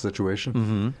and hold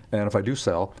situation. And if I do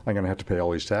sell, I'm going to have to pay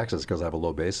all these taxes because I have a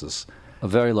low basis. A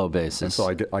very low basis. And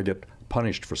so I get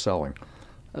punished for selling.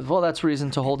 Well, that's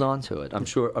reason to hold on to it. I'm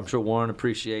sure Warren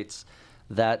appreciates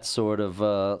that sort of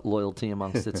loyalty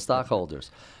amongst its stockholders.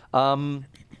 On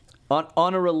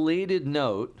a related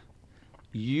note,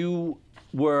 you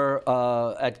were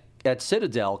at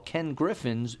Citadel, Ken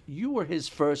Griffin's. You were his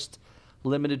first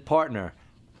limited partner.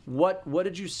 What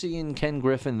did you see in Ken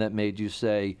Griffin that made you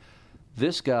say,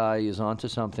 this guy is onto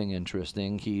something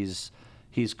interesting? He's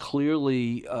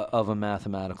clearly of a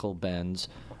mathematical bend.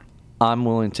 I'm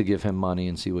willing to give him money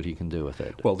and see what he can do with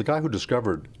it. Well, the guy who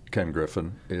discovered Ken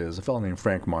Griffin is a fellow named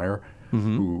Frank Meyer,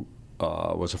 who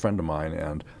was a friend of mine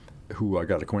and who I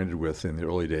got acquainted with in the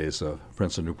early days of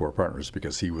Princeton Newport Partners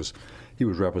because he was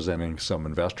representing some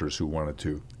investors who wanted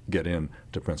to get in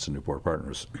to Princeton Newport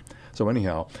Partners. So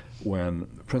anyhow, when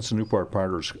Princeton Newport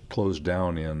Partners closed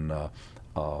down in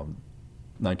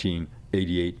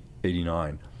 1988,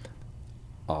 89,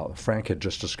 Frank had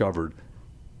just discovered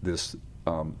this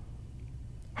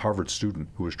Harvard student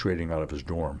who was trading out of his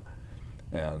dorm.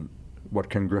 And what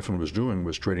Ken Griffin was doing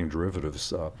was trading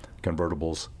derivatives,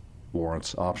 convertibles,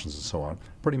 warrants, options, and so on,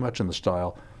 pretty much in the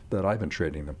style that I've been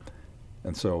trading them.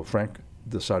 And so Frank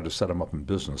decided to set him up in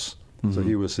business. So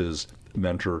he was his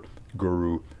mentor,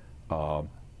 guru,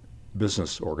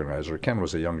 business organizer. Ken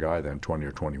was a young guy then, 20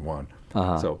 or 21.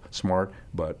 So smart,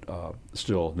 but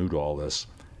still new to all this.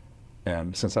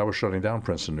 And since I was shutting down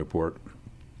Princeton Newport,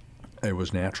 it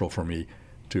was natural for me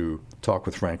to talk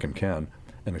with Frank and Ken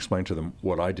and explain to them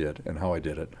what I did and how I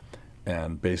did it,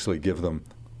 and basically give them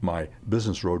my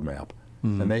business roadmap.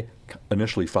 And they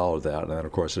initially followed that, and then,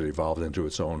 of course, it evolved into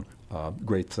its own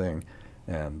great thing.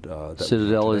 And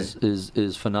Citadel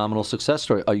is phenomenal success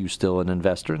story. Are you still an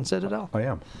investor in Citadel? I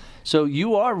am. So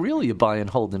you are really a buy and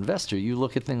hold investor. You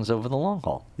look at things over the long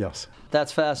haul. Yes.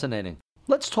 That's fascinating.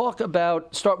 Let's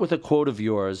start with a quote of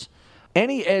yours.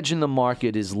 Any edge in the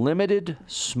market is limited,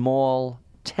 small,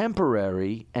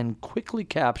 temporary, and quickly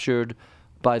captured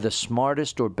by the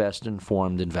smartest or best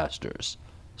informed investors.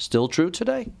 Still true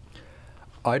today?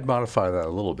 I'd modify that a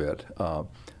little bit.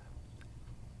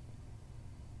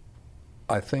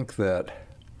 I think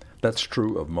that's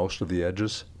true of most of the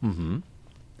edges.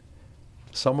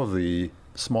 Some of the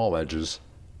small edges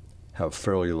have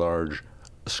fairly large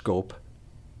scope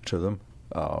to them.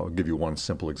 I'll give you one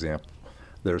simple example.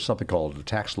 There's something called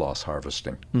tax loss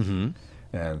harvesting,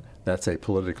 and that's a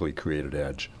politically created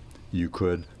edge. You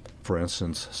could, for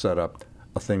instance, set up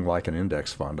a thing like an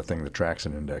index fund, a thing that tracks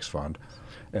an index fund,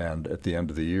 and at the end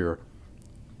of the year,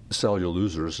 sell your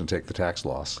losers and take the tax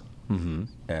loss,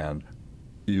 and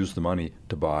use the money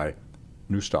to buy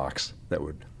new stocks that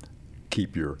would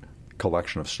keep your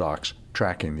collection of stocks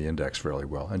tracking the index fairly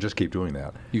well, and just keep doing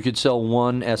that. You could sell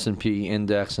one S&P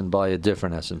index and buy a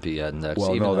different S&P index.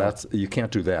 Well, no, you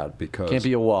can't do that because can't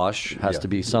be a wash. Has to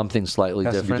be something slightly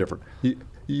different. Has to be different.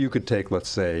 You could take, let's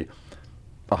say,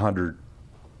 100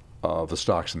 of the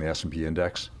stocks in the S&P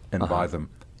index and buy them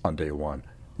on day one.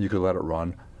 You could let it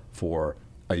run for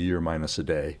a year minus a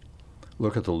day.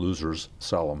 Look at the losers,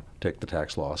 sell them, take the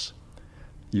tax loss.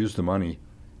 Use the money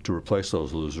to replace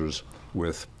those losers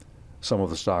with some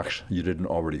of the stocks you didn't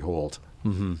already hold.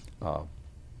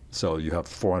 So you have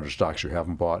 400 stocks you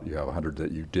haven't bought, you have 100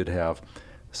 that you did have,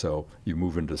 so you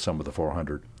move into some of the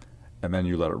 400, and then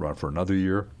you let it run for another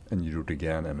year, and you do it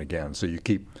again and again. So you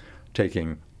keep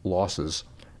taking losses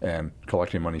and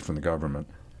collecting money from the government.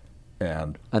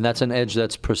 And that's an edge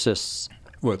that persists.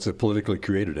 Well, it's a politically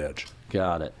created edge.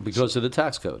 Got it. Because of the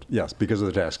tax code. Yes, because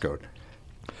of the tax code.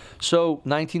 So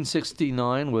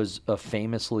 1969 was a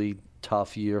famously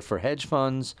tough year for hedge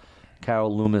funds.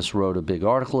 Carol Loomis wrote a big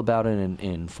article about it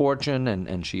in Fortune,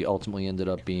 and she ultimately ended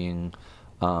up being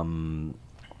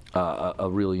a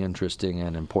really interesting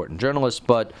and important journalist.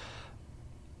 But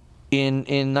in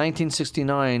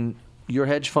 1969, your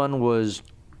hedge fund was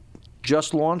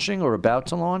just launching or about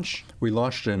to launch? We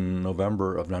launched in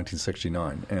November of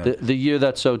 1969. And the year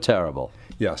that's so terrible.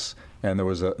 Yes, and there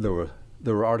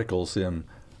were articles in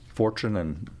Fortune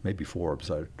and maybe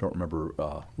Forbes, I don't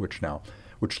remember which now,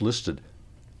 which listed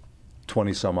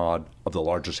 20 some odd of the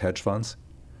largest hedge funds,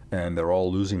 and they're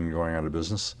all losing and going out of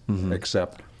business,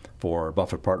 except for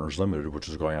Buffett Partners Limited, which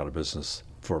is going out of business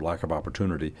for lack of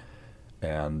opportunity.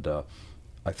 And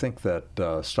I think that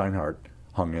Steinhardt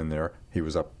hung in there. He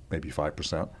was up maybe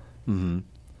 5%,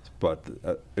 but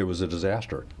it was a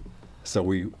disaster. So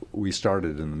we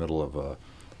started in the middle of a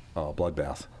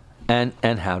bloodbath.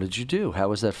 And how did you do? How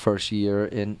was that first year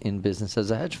in business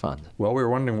as a hedge fund? Well, we were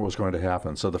wondering what was going to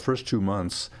happen. So the first 2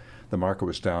 months, the market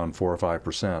was down 4 or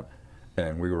 5%,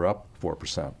 and we were up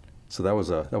 4%. So that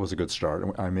was a good start.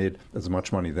 I made as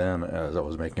much money then as I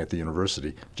was making at the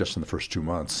university just in the first 2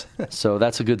 months. So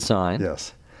that's a good sign.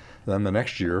 Yes. Then the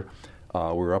next year, we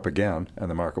were up again,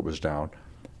 and the market was down.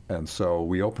 And so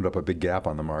we opened up a big gap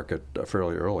on the market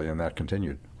fairly early, and that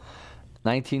continued.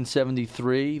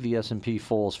 1973, the S&P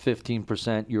falls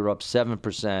 15%. You're up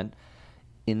 7%.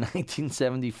 In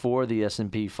 1974, the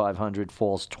S&P 500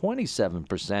 falls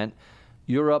 27%.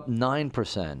 You're up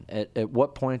 9%. At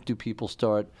what point do people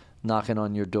start knocking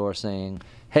on your door saying,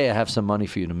 hey, I have some money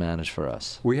for you to manage for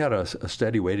us? We had a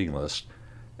steady waiting list,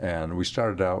 and we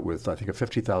started out with, I think, a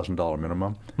 $50,000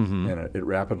 minimum, and it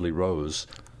rapidly rose.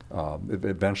 It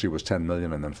eventually was $10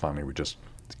 million, and then finally we just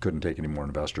couldn't take any more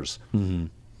investors.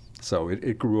 So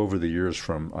it grew over the years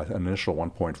from an initial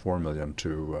 $1.4 million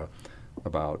to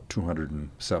about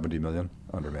 $270 million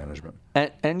under management.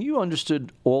 And you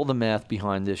understood all the math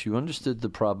behind this. You understood the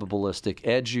probabilistic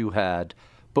edge you had.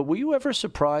 But were you ever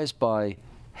surprised by,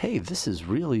 hey, this is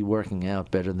really working out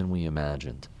better than we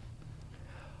imagined?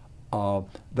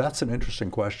 That's an interesting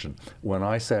question. When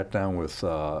I sat down with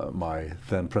my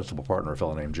then principal partner, a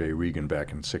fellow named Jay Regan,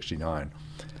 back in '69,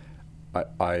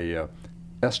 I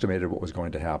estimated what was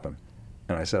going to happen.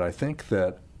 And I said, I think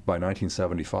that by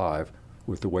 1975,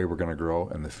 with the way we're going to grow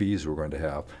and the fees we're going to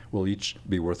have, we'll each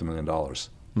be worth $1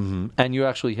 million. And you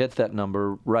actually hit that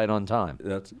number right on time.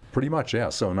 That's pretty much, yeah.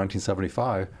 So in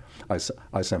 1975, I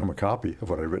sent him a copy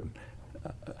of what I'd written,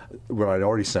 what I'd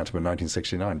already sent him in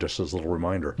 1969, just as a little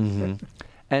reminder.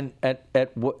 And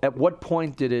at what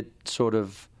point did it sort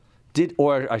of,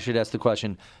 or I should ask the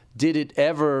question, did it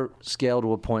ever scale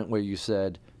to a point where you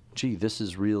said, gee, this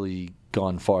has really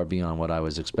gone far beyond what I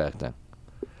was expecting?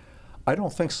 I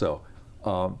don't think so.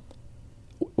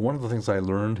 One of the things I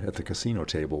learned at the casino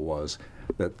table was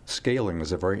that scaling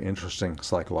is a very interesting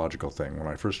psychological thing. When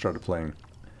I first started playing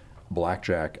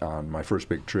blackjack on my first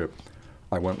big trip,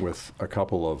 I went with a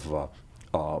couple of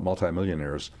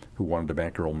multimillionaires who wanted to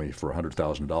bankroll me for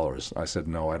 $100,000. I said,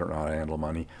 no, I don't know how to handle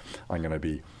money. I'm going to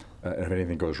be, if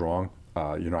anything goes wrong,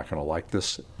 you're not going to like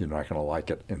this. You're not going to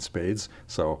like it in spades.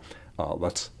 So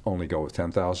let's only go with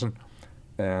 $10,000.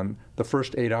 And the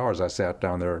first 8 hours I sat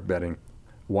down there betting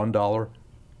 $1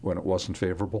 when it wasn't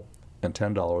favorable and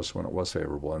 $10 when it was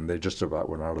favorable. And they just about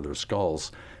went out of their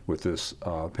skulls with this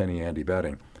penny ante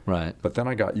betting. Right. But then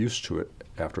I got used to it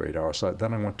after 8 hours. So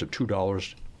then I went to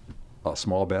 $2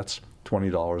 small bets,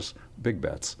 $20 big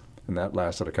bets, and that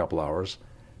lasted a couple hours.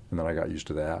 And then I got used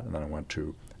to that, and then I went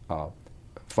to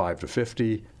 5 to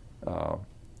 50,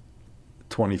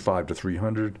 25 to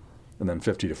 300, and then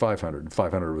 50 to 500. And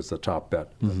 500 was the top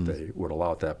bet that they would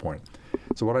allow at that point.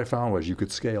 So what I found was you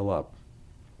could scale up.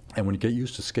 And when you get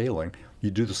used to scaling,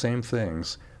 you do the same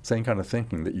things, same kind of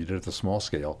thinking that you did at the small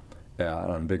scale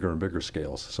on bigger and bigger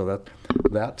scales. So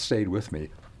that stayed with me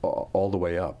all the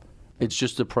way up. It's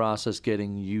just a process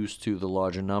getting used to the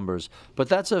larger numbers. But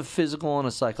that's a physical and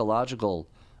a psychological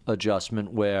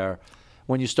adjustment where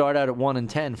when you start out at 1 in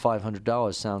 10,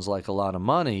 $500 sounds like a lot of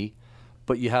money,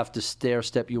 but you have to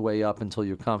stair-step your way up until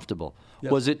you're comfortable.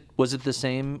 Yes. Was it the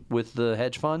same with the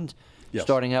hedge fund? Yes.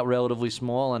 Starting out relatively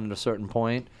small and at a certain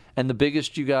point? And the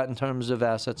biggest you got in terms of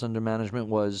assets under management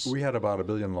was? We had about $1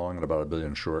 billion long and about $1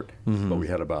 billion short, but we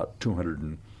had about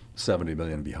 $270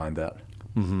 million behind that.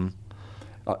 Mm-hmm.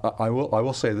 I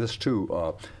will say this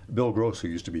too. Bill Gross, who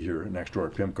used to be here next door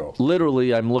at PIMCO.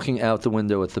 Literally, I'm looking out the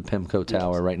window at the PIMCO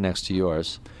Tower right next to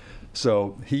yours.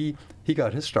 So he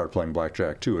got his start playing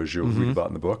blackjack too, as you'll read about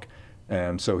in the book.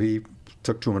 And so he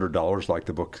took $200, like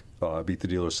the book Beat the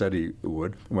Dealer said he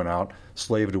would, went out,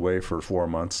 slaved away for 4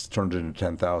 months, turned it into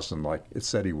 $10,000 like it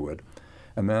said he would.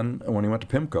 And then when he went to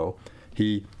PIMCO,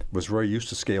 he was very used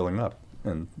to scaling up.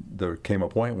 And there came a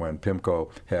point when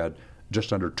PIMCO had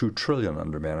just under $2 trillion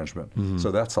under management.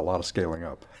 So that's a lot of scaling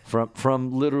up.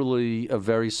 From literally a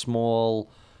very small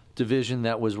division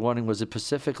that was running, was it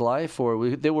Pacific Life? Or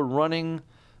they were running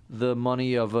the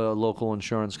money of a local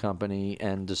insurance company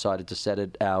and decided to set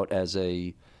it out as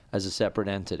a separate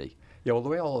entity. Yeah, well, the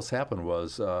way all this happened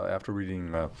was after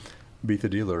reading Beat the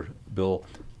Dealer, Bill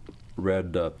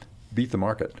read Beat the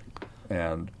Market.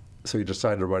 And so he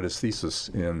decided to write his thesis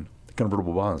in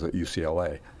convertible bonds at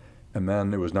UCLA. And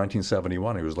then it was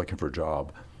 1971, he was looking for a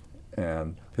job.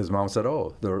 And his mom said,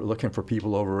 oh, they're looking for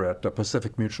people over at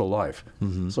Pacific Mutual Life.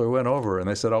 So he went over and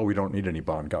they said, oh, we don't need any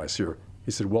bond guys here.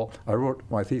 He said, well, I wrote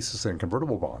my thesis in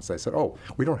convertible bonds. They said, oh,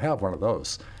 we don't have one of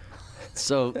those.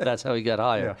 So that's how he got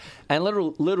hired. Yeah. And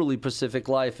literally Pacific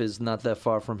Life is not that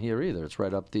far from here either. It's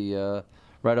right up the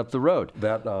road.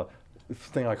 That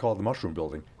thing I call the Mushroom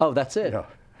Building. Oh, that's it? Yeah.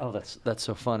 Oh, that's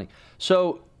so funny.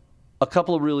 So a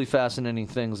couple of really fascinating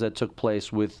things that took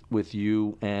place with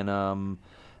you and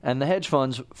the hedge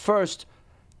funds. First,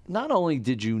 not only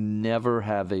did you never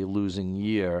have a losing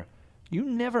year, you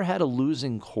never had a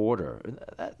losing quarter.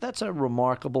 That's a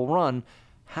remarkable run.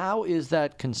 How is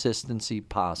that consistency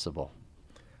possible?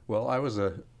 Well, I was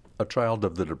a child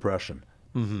of the Depression,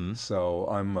 so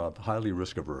I'm highly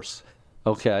risk averse.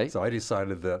 Okay. So I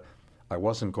decided that I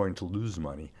wasn't going to lose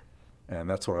money, and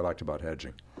that's what I liked about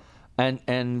hedging.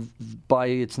 And by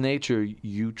its nature,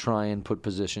 you try and put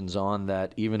positions on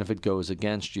that even if it goes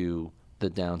against you, the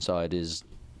downside is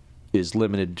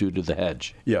limited due to the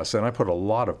hedge. Yes, and I put a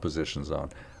lot of positions on.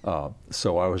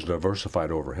 So I was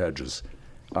diversified over hedges.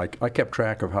 I kept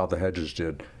track of how the hedges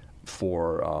did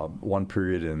for one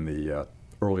period in the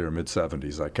earlier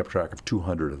mid-'70s. I kept track of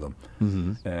 200 of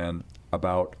them. And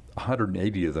about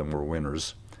 180 of them were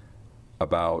winners.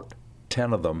 About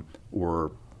 10 of them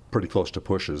were pretty close to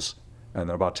pushes, and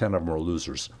then about 10 of them were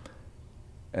losers.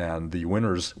 And the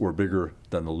winners were bigger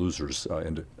than the losers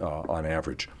on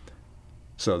average.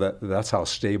 So that's how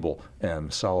stable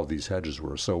and solid these hedges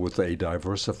were. So with a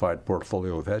diversified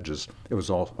portfolio of hedges, it was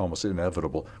almost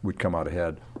inevitable we'd come out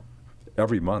ahead.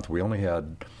 Every month, we only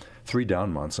had 3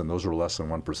 down months, and those were less than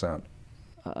 1%.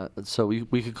 So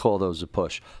we could call those a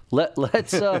push.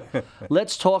 Let's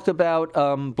talk about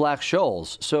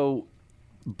Black-Scholes. So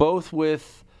both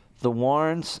with the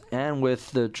warrants and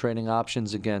with the trading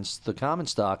options against the common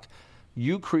stock,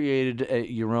 you created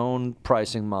your own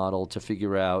pricing model to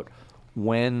figure out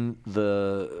when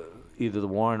either the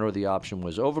warrant or the option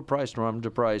was overpriced or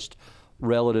underpriced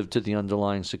relative to the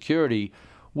underlying security,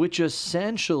 which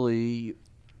essentially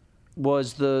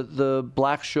was the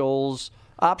Black-Scholes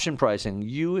option pricing.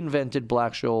 You invented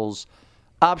Black-Scholes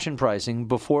option pricing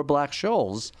before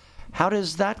Black-Scholes. How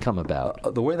does that come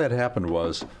about? The way that happened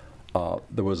was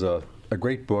there was a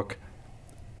great book,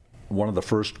 one of the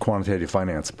first quantitative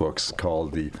finance books,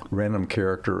 called The Random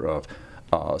Character of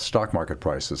Stock Market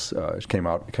Prices. It came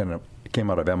out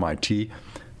of MIT.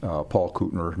 Paul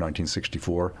Kuttner,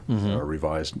 1964,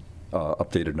 revised,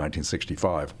 updated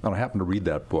 1965. And I happened to read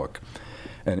that book,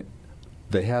 and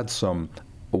they had some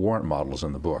warrant models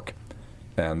in the book,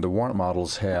 and the warrant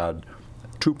models had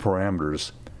 2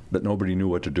 parameters that nobody knew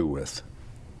what to do with.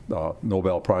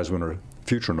 Nobel Prize winner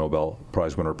future Nobel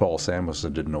Prize winner Paul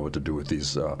Samuelson didn't know what to do with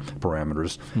these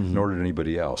parameters, nor did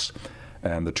anybody else.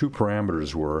 And the two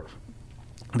parameters were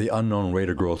the unknown rate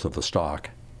of growth of the stock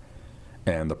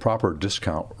and the proper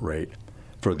discount rate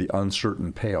for the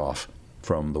uncertain payoff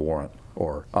from the warrant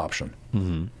or option.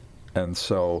 And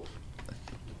so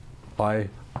I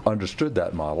understood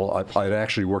that model. I'd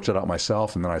actually worked it out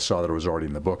myself, and then I saw that it was already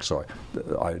in the book, so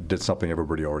I did something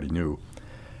everybody already knew.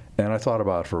 And I thought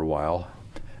about it for a while,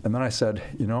 and then I said,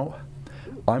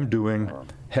 I'm doing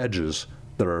hedges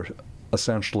that are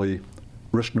essentially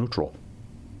risk neutral.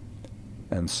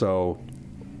 And so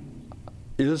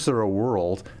is there a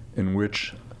world in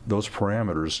which those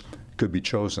parameters could be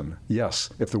chosen?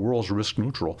 Yes. If the world's risk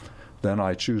neutral, then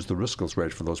I choose the riskless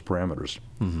rate for those parameters.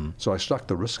 So I stuck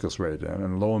the riskless rate in,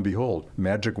 and lo and behold,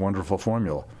 magic, wonderful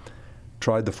formula.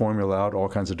 Tried the formula out all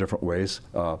kinds of different ways,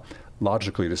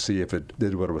 logically to see if it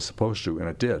did what it was supposed to, and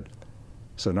it did.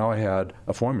 So now I had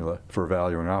a formula for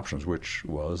valuing options, which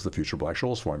was the future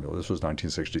Black-Scholes formula. This was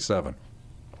 1967.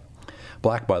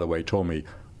 Black, by the way, told me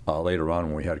later on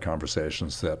when we had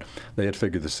conversations that they had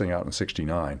figured this thing out in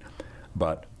 '69,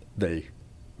 but they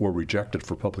were rejected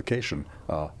for publication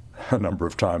a number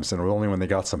of times, and it was only when they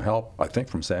got some help, I think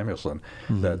from Samuelson,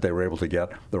 that they were able to get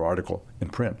their article in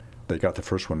print. They got the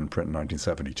first one in print in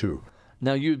 1972.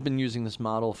 Now, you'd been using this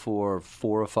model for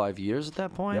 4 or 5 years at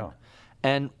that point? Yeah.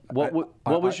 And what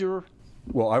was your...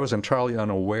 Well, I was entirely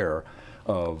unaware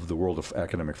of the world of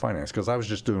academic finance because I was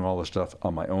just doing all this stuff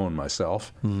on my own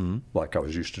myself, like I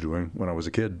was used to doing when I was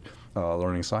a kid,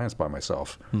 learning science by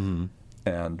myself.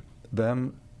 And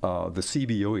then the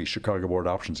CBOE, Chicago Board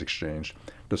Options Exchange,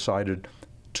 decided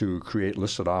to create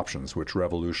listed options, which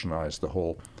revolutionized the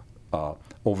whole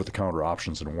over-the-counter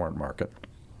options and warrant market.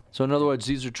 So in other words,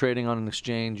 these are trading on an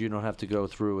exchange. You don't have to go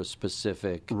through a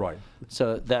specific... Right.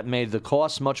 So that made the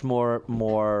cost much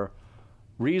more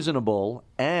reasonable,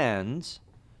 and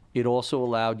it also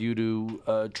allowed you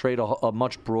to trade a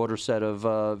much broader set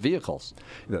of vehicles.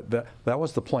 That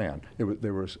was the plan.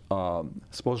 They were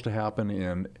supposed to happen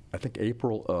in, I think,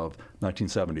 April of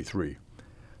 1973.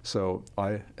 So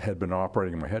I had been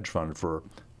operating my hedge fund for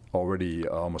already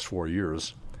almost 4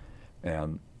 years,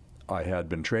 and I had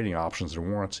been trading options and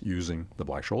warrants using the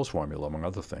Black-Scholes formula, among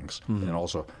other things, and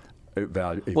also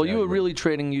Well, you were really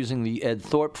trading using the Ed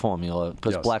Thorpe formula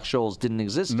because Black-Scholes didn't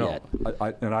exist yet. No,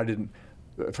 I didn't.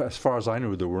 As far as I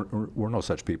knew, there were no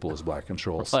such people as Black and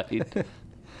Scholes. Right.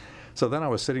 So then I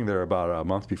was sitting there about a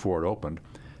month before it opened,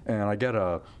 and I get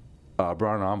a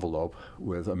brown envelope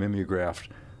with a mimeographed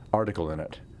article in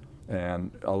it,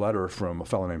 and a letter from a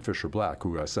fellow named Fisher Black,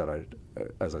 who as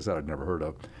I said, I'd never heard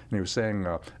of. And he was saying,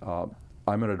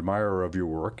 I'm an admirer of your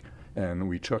work, and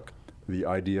we took the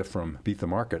idea from Beat the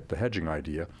Market, the hedging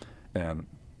idea, and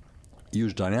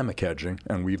used dynamic hedging,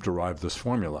 and we've derived this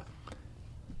formula.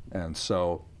 And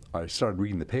so I started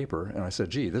reading the paper, and I said,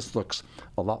 gee, this looks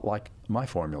a lot like my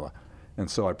formula. And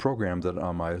so I programmed it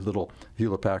on my little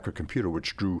Hewlett-Packard computer,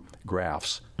 which drew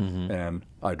graphs, and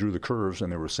I drew the curves,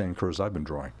 and they were the same curves I've been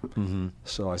drawing.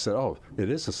 So I said, oh, it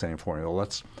is the same formula.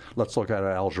 Let's look at it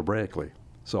algebraically.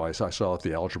 So I saw that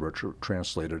the algebra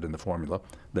translated in the formula.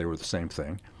 They were the same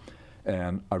thing.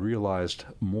 And I realized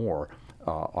more.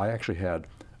 I actually had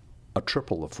a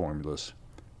triple of formulas,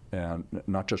 and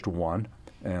not just one.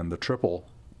 And the triple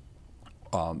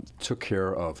took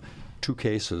care of two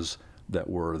cases that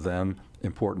were then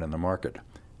important in the market.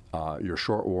 Your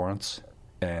short warrants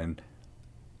and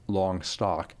long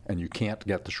stock, and you can't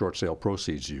get the short sale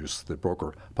proceeds used. The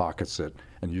broker pockets it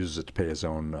and uses it to pay his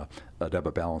own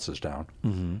debit balances down.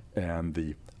 And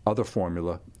the other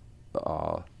formula,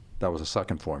 that was a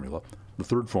second formula. The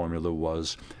third formula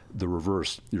was the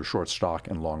reverse, your short stock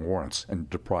and long warrants, and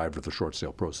deprived of the short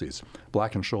sale proceeds.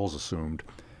 Black and Scholes assumed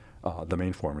the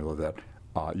main formula that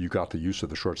you got the use of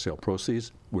the short sale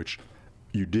proceeds, which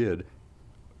you did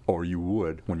or you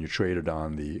would when you traded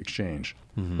on the exchange.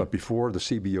 But before the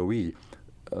CBOE,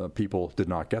 people did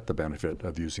not get the benefit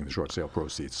of using the short sale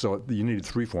proceeds. So you needed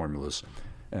three formulas.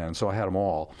 And so I had them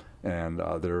all, and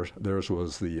theirs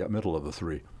was the middle of the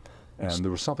three. And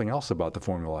there was something else about the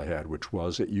formula I had, which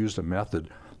was it used a method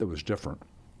that was different.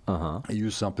 It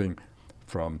used something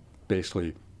from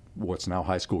basically what's now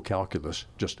high school calculus,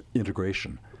 just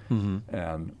integration.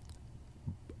 And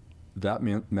that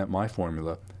meant my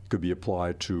formula could be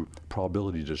applied to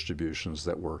probability distributions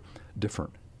that were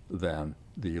different than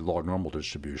the log normal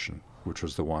distribution, which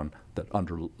was the one that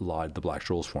underlied the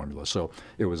Black-Scholes formula. So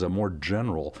it was a more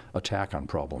general attack on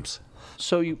problems.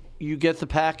 So you get the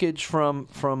package from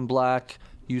Black.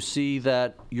 You see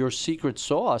that your secret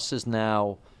sauce is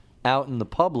now out in the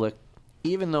public,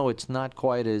 even though it's not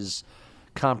quite as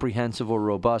comprehensive or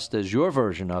robust as your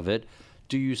version of it,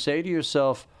 do you say to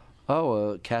yourself,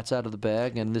 oh, cat's out of the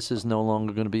bag, and this is no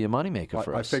longer going to be a moneymaker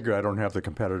for us? I figure I don't have the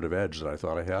competitive edge that I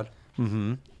thought I had.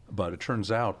 Mm-hmm. But it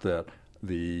turns out that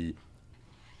the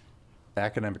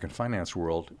academic and finance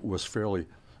world was fairly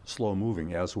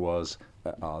slow-moving, as was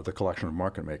the collection of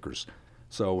market makers.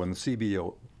 So when the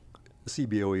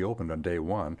CBOE opened on day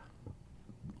one,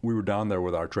 we were down there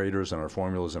with our traders and our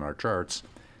formulas and our charts,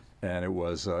 and it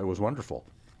was wonderful.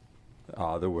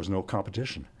 There was no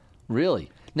competition. Really?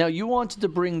 Now, you wanted to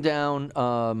bring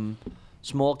down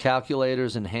small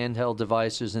calculators and handheld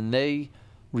devices, and they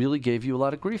really gave you a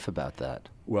lot of grief about that.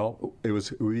 Well,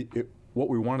 what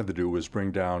we wanted to do was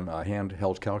bring down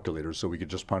handheld calculators so we could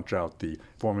just punch out the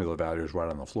formula values right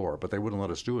on the floor. But they wouldn't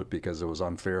let us do it because it was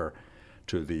unfair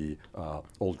to the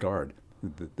old guard.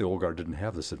 The old guard didn't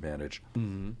have this advantage.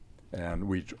 Mm-hmm. And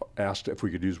we asked if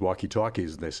we could use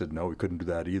walkie-talkies, and they said no, we couldn't do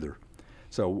that either.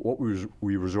 So what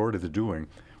we resorted to doing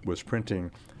was printing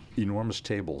enormous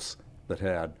tables that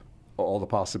had all the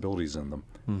possibilities in them.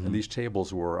 Mm-hmm. And these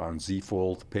tables were on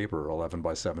Z-fold paper, 11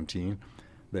 by 17.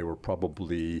 They were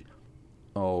probably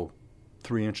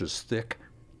 3 inches thick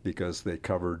because they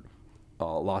covered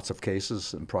lots of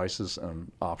cases and prices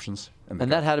and options. And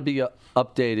that had to be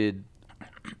updated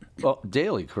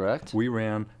daily, correct? We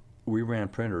ran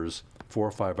printers 4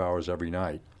 or 5 hours every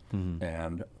night, mm-hmm.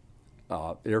 and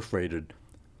air freighted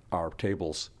our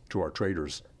tables to our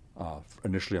traders,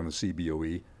 initially on the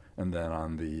CBOE and then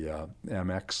on the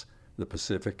MX, the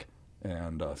Pacific,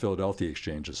 and Philadelphia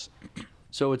exchanges.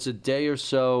 So it's a day or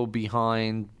so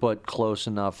behind, but close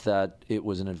enough that it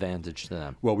was an advantage to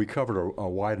them. Well, we covered a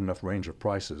wide enough range of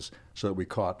prices so that we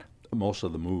caught most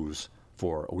of the moves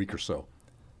for a week or so.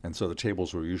 And so the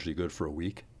tables were usually good for a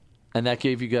week. And that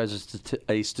gave you guys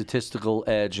a statistical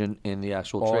edge in the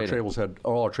actual trading.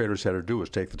 All our traders had to do was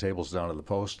take the tables down to the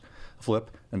post, flip,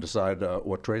 and decide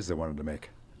what trades they wanted to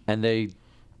make. And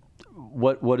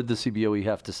what did the CBOE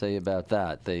have to say about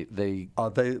that? They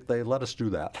let us do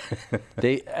that.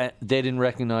 they didn't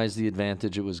recognize the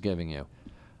advantage it was giving you.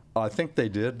 I think they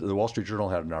did. The Wall Street Journal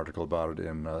had an article about it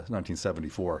in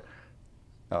 1974.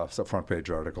 It's a front page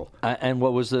article. And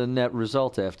what was the net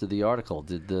result after the article?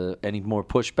 Did any more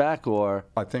pushback, or?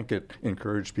 I think it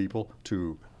encouraged people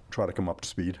to try to come up to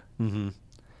speed. Mm-hmm.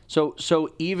 So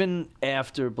even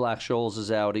after Black-Scholes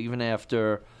is out, even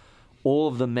after all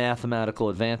of the mathematical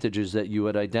advantages that you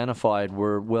had identified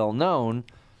were well known,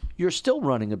 you're still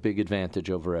running a big advantage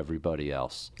over everybody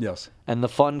else. Yes. And the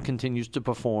fund continues to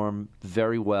perform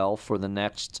very well for the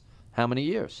next how many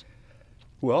years?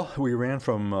 Well, we ran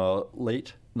from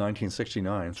late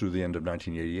 1969 through the end of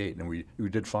 1988, and we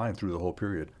did fine through the whole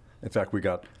period. In fact, we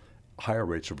got higher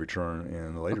rates of return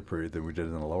in the later period than we did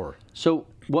in the lower. So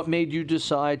what made you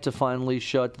decide to finally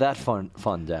shut that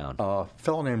fund down? A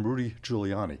fellow named Rudy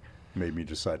Giuliani made me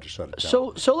decide to shut it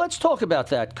down. So let's talk about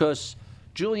that, because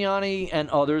Giuliani and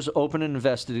others opened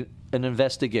an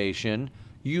investigation.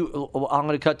 I'm going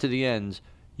to cut to the end.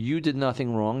 You did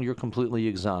nothing wrong. You're completely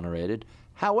exonerated.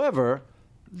 However,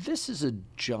 this is a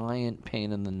giant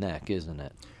pain in the neck, isn't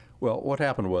it? Well, what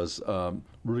happened was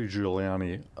Rudy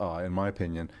Giuliani, in my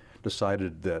opinion,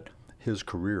 decided that his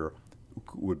career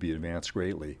would be advanced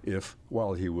greatly if,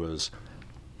 while he was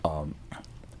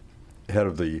head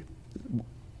of the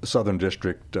Southern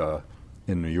District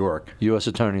in New York, U.S.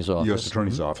 Attorney's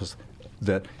Office,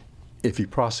 that if he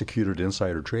prosecuted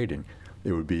insider trading,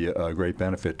 it would be a great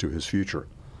benefit to his future,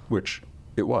 which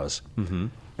it was. Mm-hmm.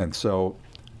 And so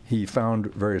he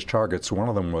found various targets. One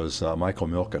of them was Michael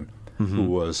Milken, mm-hmm. who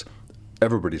was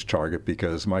everybody's target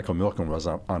because Michael Milken was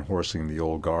unhorsing the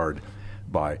old guard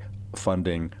by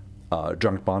funding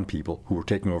junk bond people who were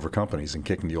taking over companies and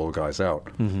kicking the old guys out.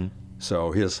 Mm-hmm.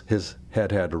 So his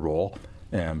head had to roll,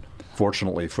 and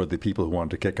fortunately for the people who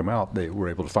wanted to kick him out, they were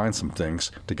able to find some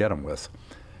things to get him with.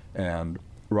 And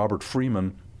Robert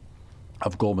Freeman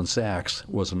of Goldman Sachs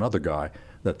was another guy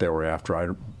that they were after. I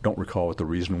don't recall what the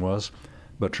reason was,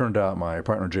 but it turned out my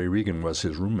partner Jay Regan was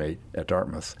his roommate at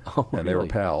Dartmouth, and they were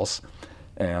pals.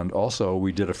 And also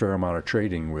we did a fair amount of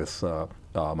trading with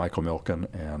Michael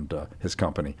Milken and his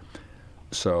company.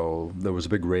 So there was a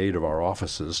big raid of our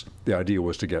offices. The idea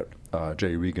was to get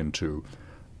Jay Regan to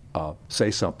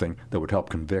say something that would help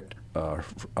convict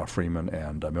Freeman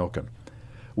and Milken.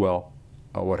 Well,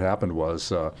 what happened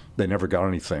was they never got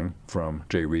anything from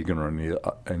Jay Regan or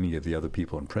any of the other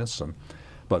people in Princeton,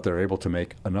 but they're able to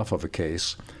make enough of a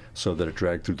case so that it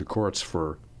dragged through the courts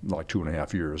for like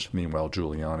 2.5 years. Meanwhile,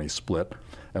 Giuliani split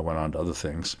and went on to other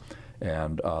things.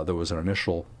 And there was an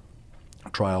initial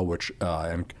trial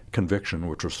and conviction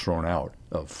which was thrown out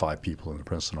of 5 people in the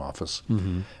Princeton office.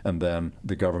 Mm-hmm. And then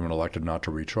the government elected not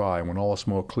to retry. And when all the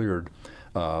smoke cleared,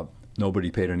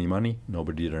 nobody paid any money,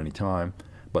 nobody did any time,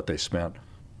 but they spent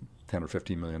 $10 or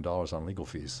 $15 million on legal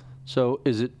fees. So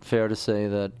is it fair to say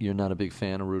that you're not a big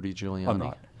fan of Rudy Giuliani? I'm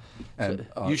not. And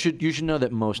you should know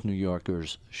that most New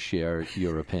Yorkers share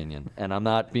your opinion. And I'm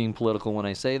not being political when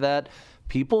I say that.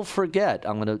 People forget.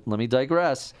 Let me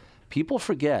digress. People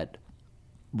forget.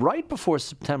 Right before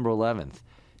September 11th,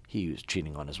 he was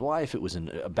cheating on his wife. It was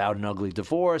about an ugly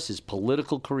divorce. His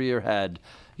political career had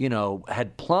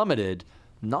plummeted.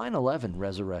 9/11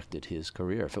 resurrected his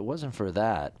career. If it wasn't for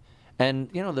that,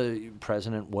 and the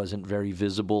president wasn't very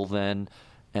visible then,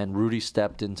 and Rudy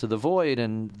stepped into the void,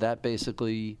 and that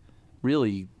basically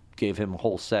really gave him a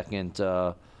whole second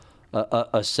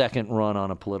a second run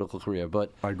on a political career.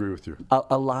 But I agree with you.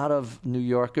 A lot of New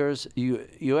Yorkers,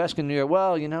 you ask in New York,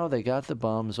 well, they got the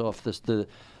bums off the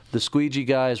squeegee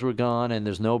guys were gone, and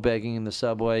there's no begging in the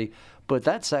subway. But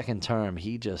that second term,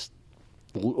 he just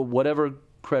whatever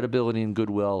credibility and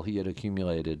goodwill he had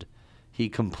accumulated, he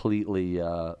completely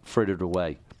frittered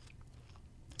away.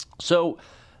 So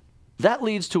that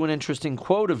leads to an interesting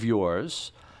quote of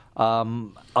yours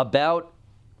about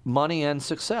money and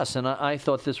success, and I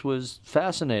thought this was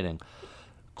fascinating.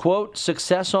 Quote,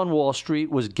 "Success on Wall Street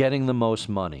was getting the most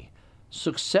money.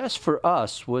 Success for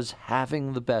us was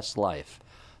having the best life."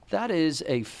 That is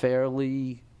a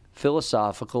fairly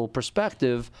philosophical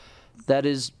perspective that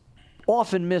is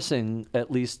often missing, at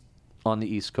least on the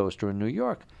East Coast or in New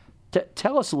York.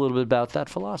 Tell us a little bit about that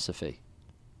philosophy.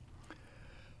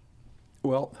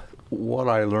 Well, what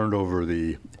I learned over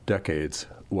the decades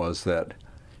was that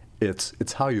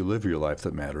it's how you live your life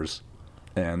that matters,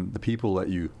 and the people that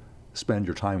you spend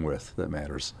your time with that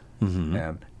matters. Mm-hmm.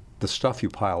 And the stuff you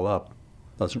pile up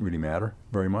doesn't really matter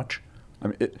very much. I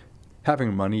mean,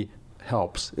 having money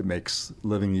helps. It makes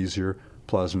living easier,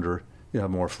 pleasanter. You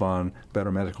have more fun,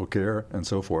 better medical care, and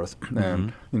so forth. Mm-hmm.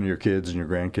 And your kids and your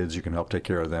grandkids, you can help take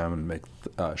care of them and make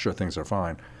sure things are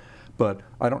fine. But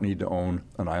I don't need to own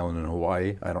an island in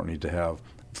Hawaii. I don't need to have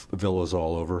villas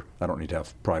all over. I don't need to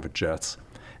have private jets.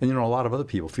 And a lot of other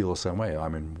people feel the same way. I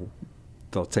mean,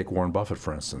 they'll take Warren Buffett,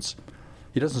 for instance.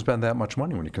 He doesn't spend that much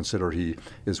money when you consider he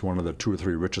is one of the 2 or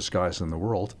 3 richest guys in the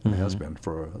world, and has been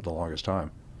for the longest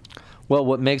time. Well,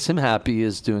 what makes him happy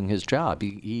is doing his job.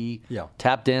 He Yeah.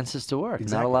 tap dances to work.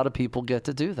 Exactly. Not a lot of people get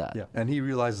to do that. Yeah, and he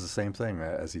realizes the same thing,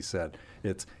 as he said.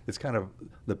 It's kind of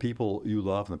the people you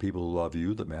love and the people who love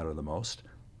you that matter the most.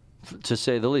 To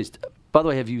say the least. By the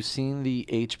way, have you seen the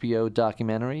HBO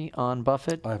documentary on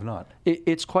Buffett? I have not.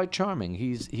 It's quite charming.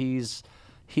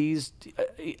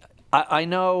 I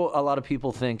know a lot of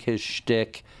people think his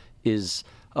shtick is,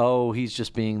 he's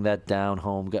just being that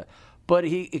down-home guy. But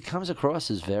it comes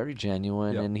across as very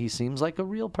genuine, Yeah. and he seems like a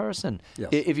real person. Yes.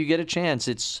 If you get a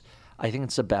chance, I think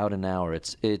it's about an hour.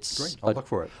 It's Great. I'll look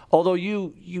for it. Although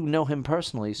you know him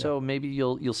personally, so maybe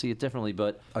you'll see it differently.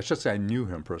 But I should say I knew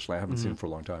him personally. I haven't seen him for a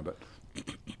long time, but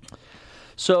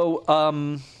so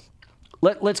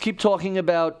let's keep talking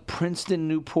about Princeton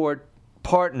Newport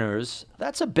Partners.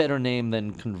 That's a better name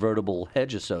than Convertible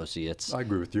Hedge Associates. I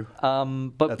agree with you.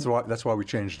 But that's why we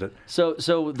changed it. So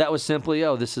that was simply,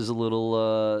 this is a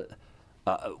little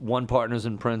one partner's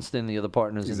in Princeton, the other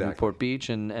partner's in Newport Beach,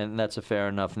 and that's a fair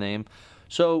enough name.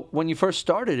 So when you first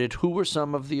started it, who were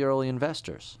some of the early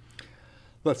investors?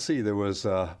 Let's see. There was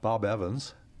Bob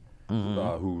Evans,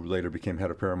 who later became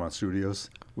head of Paramount Studios,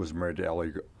 was married to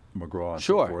Ellie McGraw and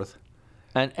so forth.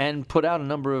 And put out a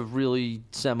number of really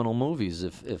seminal movies,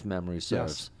 if memory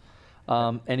serves.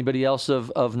 Yes. Anybody else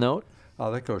of note? I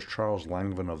think there was Charles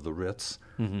Langevin of the Ritz.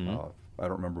 I don't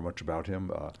remember much about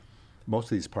him. Most of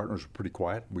these partners were pretty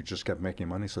quiet. We just kept making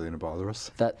money, so they didn't bother us.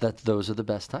 Those are the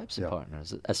best types of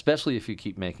partners, especially if you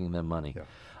keep making them money.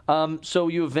 Yeah. So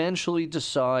you eventually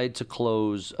decide to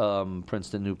close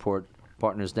Princeton Newport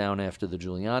Partners down after the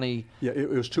Giuliani. Yeah, it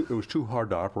was too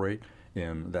hard to operate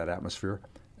in that atmosphere,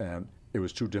 and it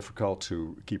was too difficult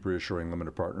to keep reassuring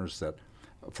limited partners that,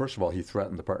 first of all, he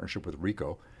threatened the partnership with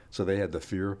RICO, so they had the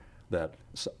fear that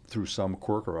through some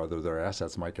quirk or other, their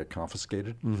assets might get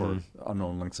confiscated for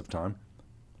unknown lengths of time.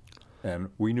 And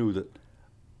we knew that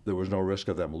there was no risk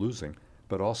of them losing,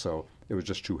 but also it was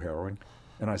just too harrowing.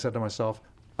 And I said to myself,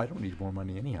 I don't need more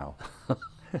money anyhow.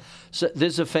 So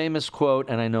there's a famous quote,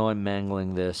 and I know I'm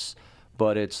mangling this,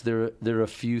 but it's there are a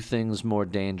few things more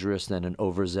dangerous than an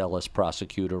overzealous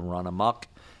prosecutor run amok.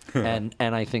 and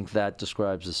I think that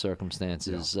describes the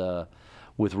circumstances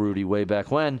with Rudy way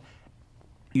back when.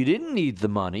 You didn't need the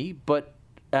money, but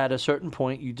at a certain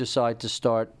point you decide to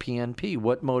start PNP.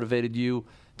 What motivated you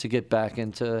to get back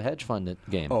into hedge fund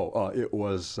game? It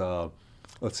was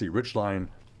let's see, Ridgeline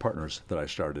Partners that I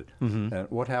started. Mm-hmm. And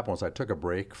what happened was I took a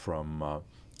break from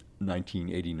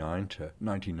 1989 to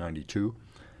 1992.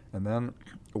 And then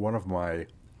one of my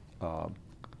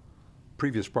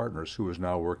previous partners, who is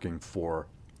now working for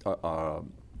a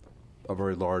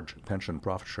very large pension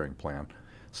profit-sharing plan,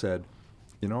 said,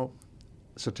 you know,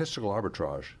 statistical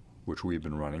arbitrage, which we've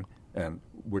been running, and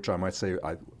which I might say,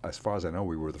 as far as I know,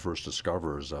 we were the first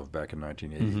discoverers of back in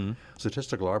 1980. Mm-hmm.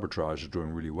 Statistical arbitrage is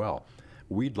doing really well.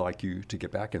 We'd like you to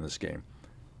get back in this game.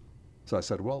 So I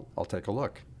said, well, I'll take a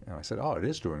look. And I said, oh, it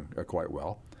is doing quite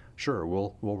well. Sure,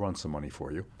 we'll run some money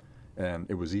for you. And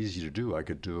it was easy to do. I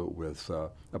could do it with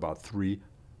about 3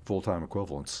 full-time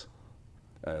equivalents,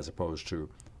 as opposed to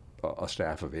a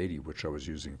staff of 80, which I was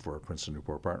using for Princeton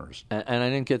Newport Partners. And I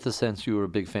didn't get the sense you were a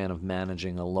big fan of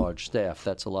managing a large staff.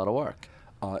 That's a lot of work.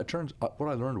 It turns what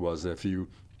I learned was if you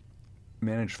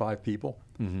manage 5 people,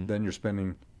 then you're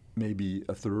spending maybe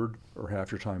a third or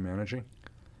half your time managing,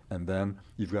 and then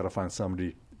you've got to find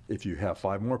somebody. If you have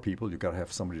 5 more people, you've got to have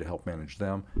somebody to help manage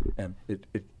them, and it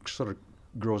sort of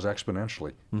grows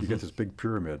exponentially. You get this big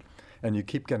pyramid, and you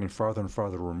keep getting farther and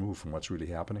farther removed from what's really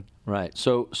happening. Right.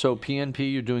 So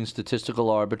PNP, you're doing statistical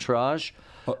arbitrage.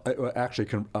 Actually,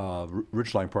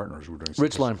 Ridgeline Partners were doing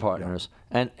Ridgeline Partners,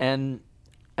 yeah.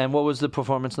 And what was the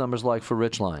performance numbers like for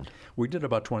Ridgeline? We did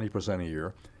about 20% a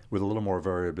year, with a little more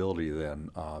variability than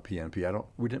PNP.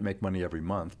 We didn't make money every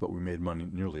month, but we made money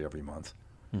nearly every month.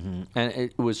 Mm-hmm. And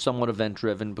it was somewhat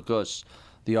event-driven because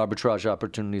the arbitrage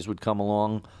opportunities would come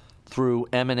along through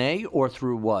M&A or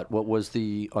through what? What was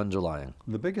the underlying?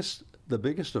 The biggest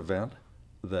event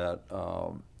that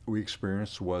we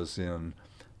experienced was in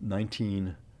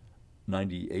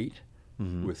 1998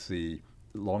 with the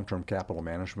long-term capital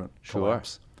management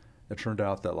collapse. It turned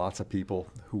out that lots of people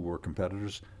who were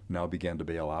competitors now began to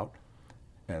bail out,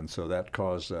 and so that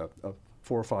caused a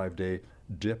 4 or 5 day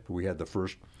dip. We had the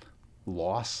first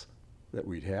loss that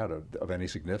we'd had of any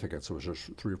significance. It was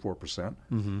just 3 or 4%,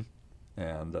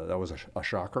 and that was a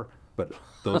shocker. But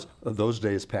those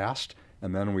days passed,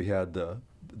 and then we had the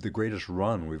greatest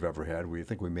run we've ever had. We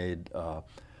think we made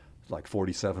like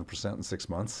 47% in 6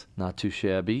 months. Not too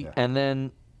shabby. Yeah. And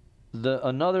then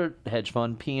another hedge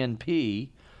fund,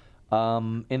 PNP,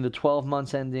 in the 12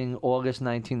 months ending August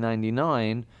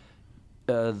 1999,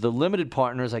 the limited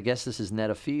partners, I guess this is net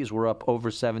of fees, were up over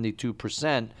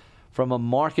 72% from a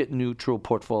market-neutral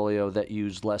portfolio that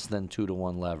used less than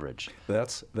 2-to-1 leverage.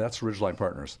 That's Ridgeline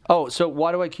Partners. Oh, so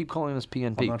why do I keep calling this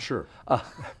PNP? I'm not sure.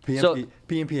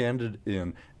 PNP ended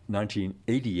in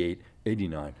 1988,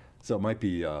 89. So it might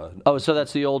be... so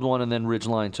that's the old one, and then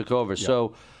Ridgeline took over. Yeah.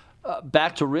 So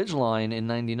back to Ridgeline in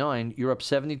 99, you're up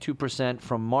 72%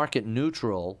 from market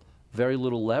neutral, very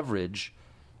little leverage.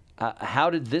 How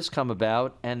did this come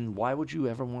about, and why would you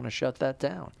ever want to shut that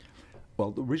down?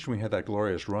 Well, the reason we had that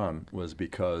glorious run was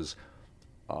because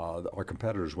our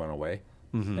competitors went away,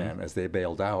 and as they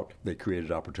bailed out, they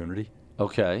created opportunity.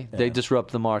 Okay. They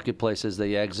disrupt the marketplace as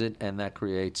they exit, and that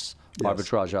creates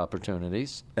arbitrage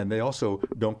opportunities. And they also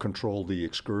don't control the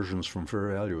excursions from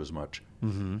fair value as much.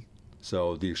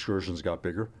 So the excursions got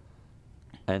bigger.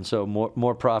 And so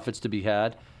more profits to be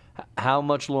had. How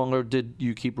much longer did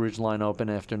you keep Ridgeline open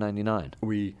after 99?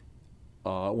 We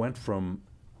went from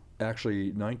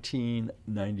actually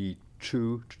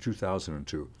 1992 to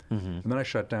 2002. And then I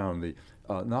shut down,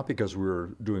 not because we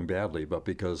were doing badly, but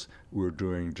because we were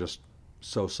doing just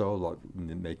so-so, like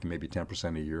making maybe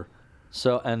 10% a year.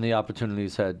 So, and the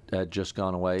opportunities had just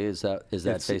gone away. Is that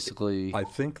basically? I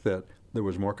think that there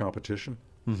was more competition,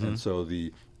 and so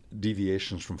the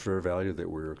deviations from fair value that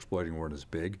we were exploiting weren't as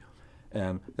big.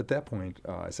 And at that point,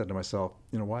 I said to myself,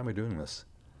 why am I doing this?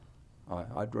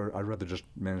 I'd rather just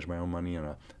manage my own money in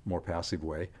a more passive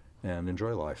way and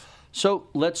enjoy life. So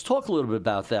let's talk a little bit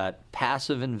about that.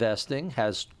 Passive investing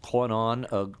has caught on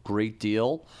a great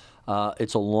deal.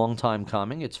 It's a long time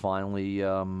coming. It's finally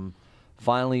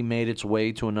made its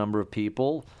way to a number of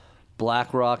people.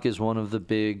 BlackRock is one of the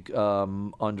big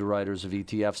underwriters of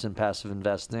ETFs in passive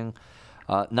investing.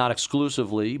 Not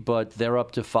exclusively, but they're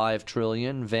up to $5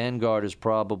 trillion. Vanguard is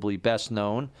probably best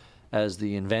known as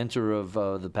the inventor of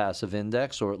the passive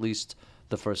index, or at least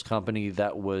the first company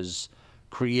that was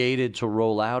created to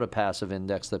roll out a passive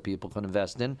index that people can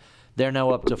invest in. They're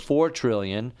now up to $4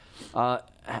 trillion.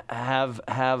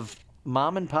 Have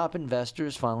mom and pop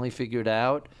investors finally figured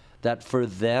out that for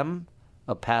them,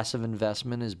 a passive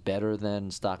investment is better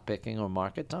than stock picking or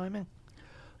market timing?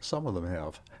 Some of them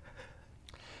have.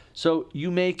 So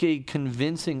you make a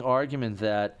convincing argument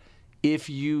that if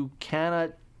you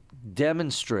cannot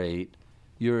demonstrate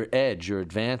your edge, your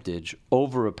advantage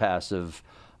over a passive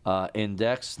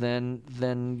index,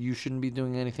 then you shouldn't be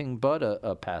doing anything but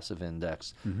a passive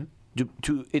index.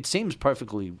 It seems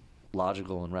perfectly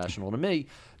logical and rational to me.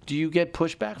 Do you get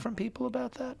pushback from people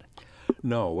about that?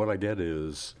 No, what I get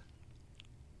is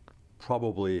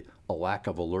probably a lack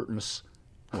of alertness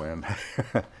when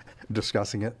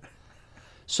discussing it.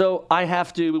 So I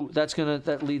have to.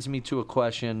 That leads me to a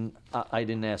question I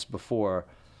didn't ask before,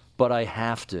 but I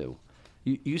have to.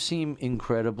 You seem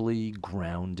incredibly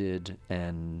grounded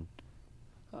and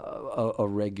a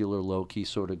regular low-key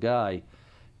sort of guy.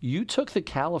 You took the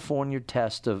California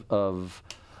test of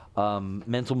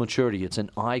mental maturity. It's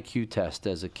an IQ test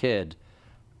as a kid.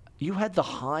 You had the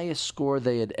highest score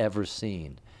they had ever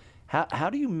seen. How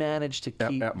do you manage to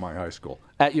keep at my high school?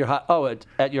 At your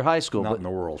at your high school, not in the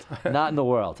world. Not in the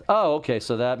world. Oh, okay.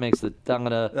 So that makes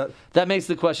that makes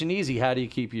the question easy. How do you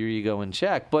keep your ego in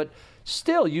check? But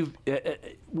still, you've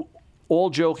all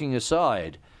joking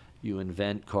aside, you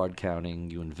invent card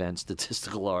counting, you invent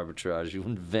statistical arbitrage, you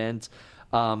invent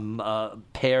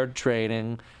paired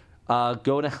trading.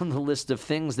 Go down the list of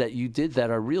things that you did that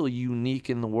are really unique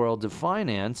in the world of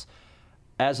finance.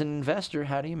 As an investor,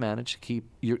 how do you manage to keep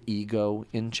your ego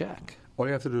in check? All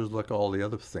you have to do is look at all the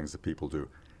other things that people do.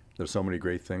 There's so many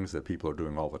great things that people are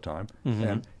doing all the time.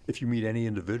 And if you meet any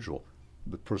individual,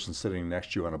 the person sitting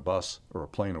next to you on a bus or a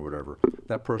plane or whatever,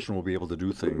 that person will be able to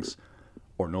do things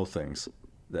or know things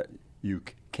that you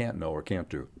can't know or can't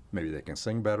do. Maybe they can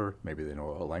sing better. Maybe they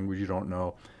know a language you don't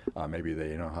know. Maybe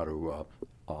they know how to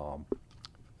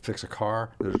fix a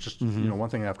car. There's just one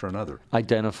thing after another.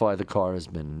 Identify the car has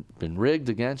been rigged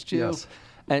against you. Yes.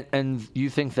 And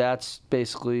you think that's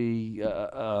basically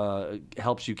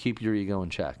helps you keep your ego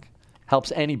in check?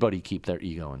 Helps anybody keep their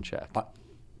ego in check?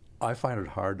 I find it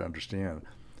hard to understand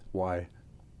why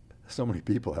so many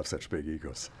people have such big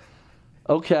egos.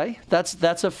 Okay,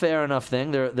 that's a fair enough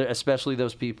thing. They're especially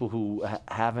those people who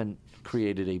haven't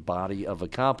created a body of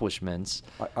accomplishments.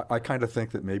 I kind of think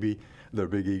that maybe their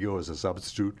big ego is a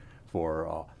substitute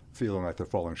for feeling like they're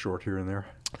falling short here and there.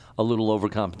 A little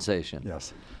overcompensation.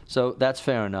 Yes. So that's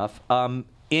fair enough.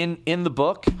 In the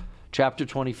book, chapter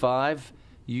 25,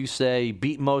 you say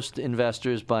beat most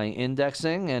investors by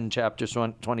indexing, and chapter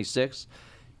 26,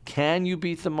 can you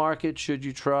beat the market? Should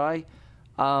you try?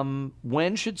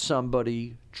 When should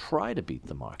somebody try to beat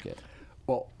the market?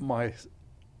 Well, my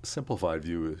simplified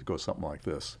view goes something like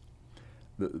this.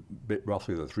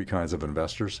 Roughly the three kinds of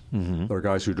investors. There are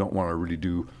guys who don't want to really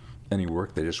do any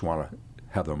work. They just want to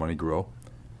have their money grow.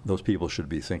 Those people should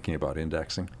be thinking about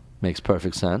indexing. Makes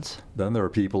perfect sense. Then there are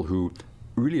people who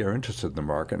really are interested in the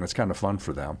market, and it's kind of fun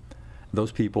for them.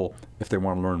 Those people, if they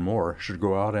want to learn more, should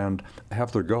go out and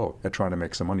have their go at trying to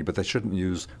make some money, but they shouldn't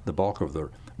use the bulk of their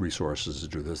resources to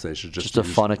do this. They should just a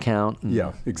fun account.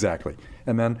 Yeah, exactly.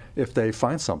 And then if they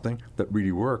find something that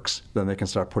really works, then they can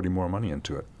start putting more money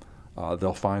into it.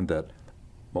 They'll find that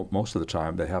most of the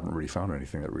time they haven't really found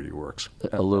anything that really works.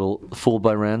 A little fooled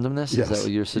by randomness? Yes, is that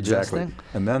what you're suggesting? Exactly.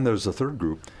 And then there's the third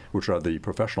group, which are the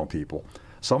professional people,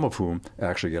 some of whom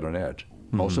actually get an edge.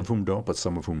 Most of whom don't, but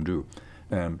some of whom do.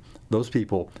 And those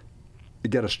people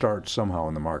get a start somehow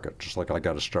in the market, just like I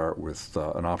got a start with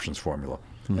an options formula.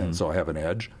 And so I have an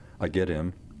edge. I get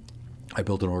in. I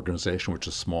build an organization which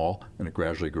is small, and it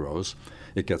gradually grows.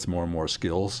 It gets more and more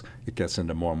skills. It gets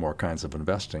into more and more kinds of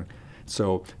investing.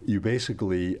 So you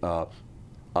basically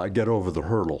get over the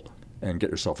hurdle and get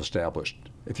yourself established.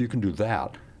 If you can do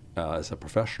that as a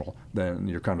professional, then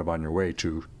you're kind of on your way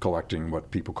to collecting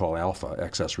what people call alpha,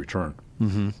 excess return.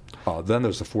 Then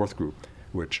there's the fourth group,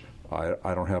 which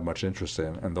I don't have much interest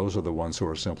in, and those are the ones who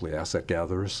are simply asset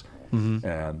gatherers,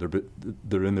 and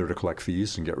they're in there to collect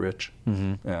fees and get rich.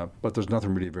 But there's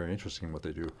nothing really very interesting in what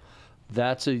they do.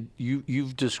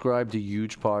 You've described a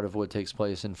huge part of what takes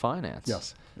place in finance.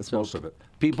 Yes, it's most of it.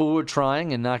 People who are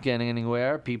trying and not getting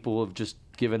anywhere, people who have just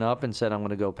given up and said, I'm going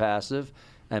to go passive,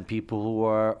 and people who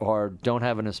are don't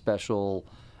have a special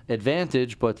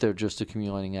advantage, but they're just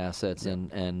accumulating assets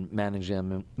and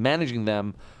managing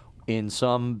them in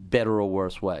some better or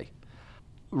worse way.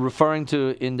 Referring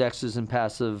to indexes and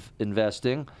passive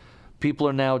investing, people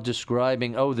are now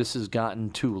describing, this has gotten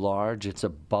too large. It's a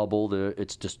bubble.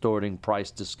 It's distorting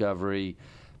price discovery.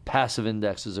 Passive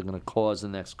indexes are going to cause the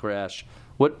next crash.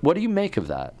 What do you make of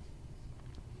that?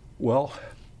 Well,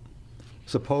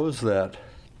 suppose that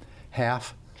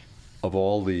half of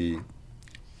all the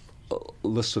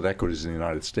listed equities in the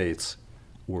United States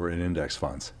were in index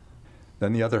funds.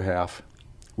 Then the other half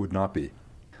would not be.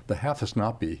 The half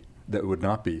that would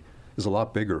not be is a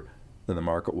lot bigger than the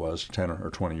market was 10 or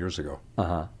 20 years ago.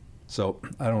 So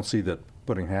I don't see that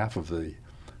putting half of the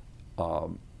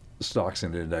stocks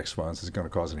in index funds is going to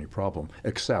cause any problem,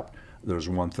 except there's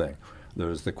one thing.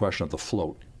 There's the question of the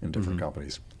float in different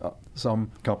companies.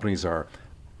 Some companies are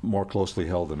more closely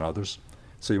held than others.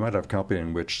 So you might have a company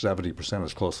in which 70%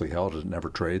 is closely held, it never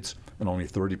trades, and only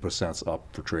 30% is up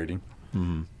for trading.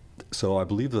 Mm-hmm. So I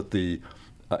believe that the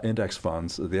index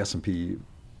funds, the S&P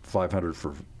 500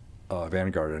 for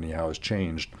Vanguard anyhow, has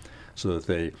changed so that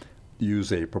they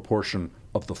use a proportion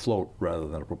of the float rather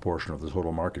than a proportion of the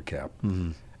total market cap.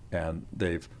 Mm-hmm. And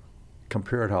they've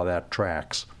compared how that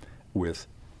tracks with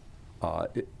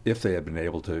if they had been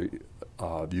able to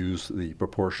use the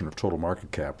proportion of total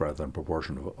market cap rather than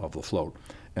proportion of the float.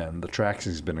 And the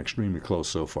tracking has been extremely close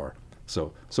so far.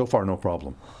 So far, no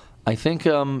problem. I think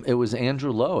it was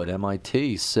Andrew Lowe at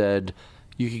MIT said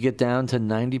you could get down to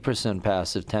 90%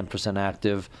 passive, 10%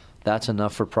 active. That's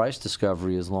enough for price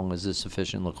discovery as long as there's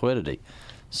sufficient liquidity.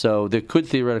 So there could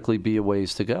theoretically be a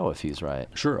ways to go if he's right.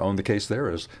 Sure. And the case there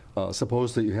is,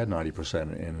 suppose that you had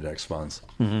 90% in index funds,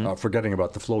 forgetting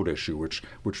about the float issue,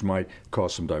 which might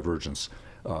cause some divergence.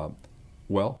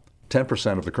 Well,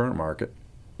 10% of the current market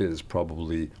is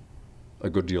probably a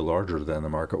good deal larger than the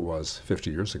market was 50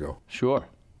 years ago. Sure.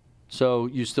 So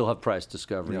you still have price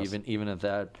discovery, yes. even at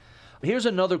that. Here's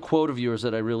another quote of yours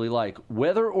that I really like.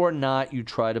 Whether or not you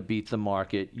try to beat the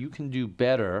market, you can do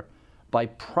better by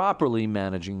properly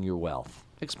managing your wealth.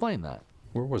 Explain that.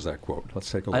 Where was that quote? Let's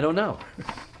take a look. I don't know.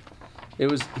 It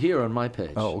was here on my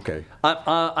page. Oh, okay.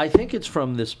 I think it's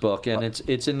from this book, and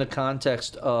it's in the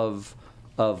context of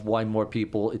why more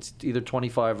people. It's either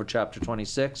 25 or chapter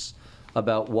 26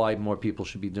 about why more people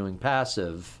should be doing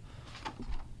passive.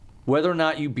 Whether or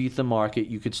not you beat the market,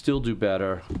 you could still do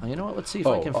better. You know what? Let's see if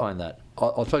I can find that.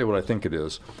 I'll tell you what I think it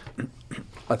is.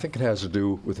 I think it has to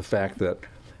do with the fact that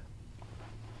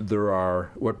there are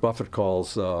what Buffett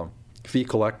calls fee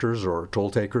collectors or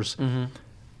toll takers. Mm-hmm.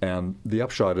 And the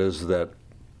upshot is that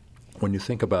when you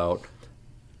think about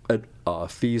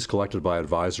fees collected by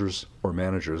advisors or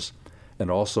managers, and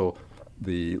also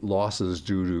the losses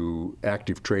due to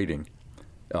active trading,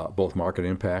 both market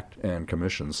impact and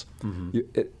commissions,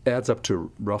 it adds up to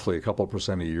roughly a couple %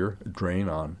 a year drain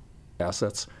on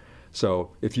assets.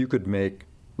 So if you could make,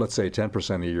 let's say,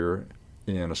 10% a year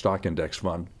in a stock index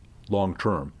fund long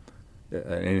term,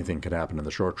 anything could happen in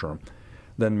the short term,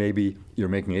 then maybe you're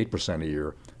making 8% a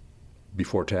year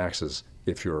before taxes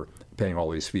if you're paying all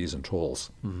these fees and tolls.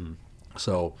 Mm-hmm.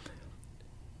 So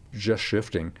just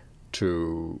shifting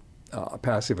to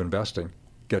passive investing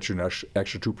gets you an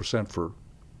extra 2% for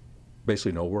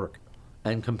basically no work.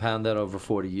 And compound that over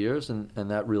 40 years, and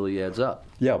that really adds up.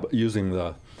 Yeah, but using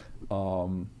the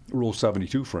Rule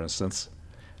 72, for instance,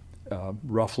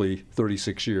 roughly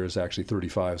 36 years, actually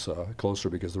 35 is closer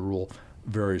because the rule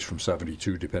varies from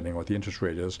 72 depending on what the interest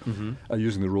rate is. Mm-hmm.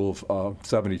 Using the rule of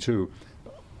 72,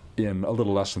 in a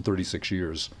little less than 36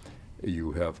 years,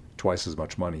 you have twice as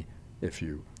much money if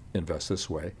you invest this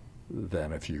way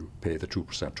than if you pay the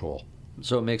 2% toll.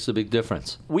 So it makes a big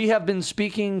difference. We have been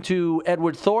speaking to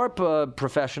Edward Thorp, a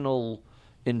professional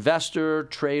investor,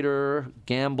 trader,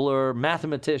 gambler,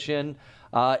 mathematician.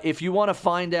 If you want to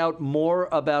find out more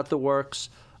about the works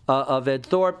of Ed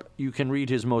Thorp, you can read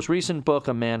his most recent book,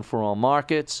 A Man for All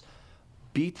Markets.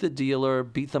 Beat the Dealer,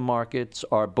 Beat the Markets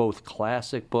are both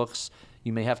classic books.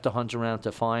 You may have to hunt around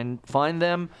to find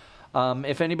them.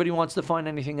 If anybody wants to find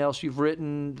anything else you've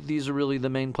written, these are really the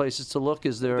main places to look.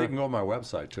 Is there? They can go on my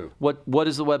website, too. What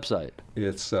is the website?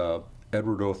 It's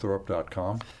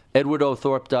edwardothorpe.com.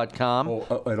 edwardothorpe.com.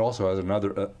 It also has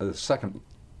another, a second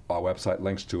website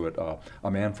links to it,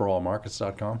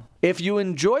 amanforallmarkets.com. If you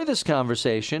enjoy this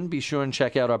conversation, be sure and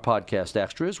check out our podcast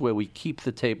extras, where we keep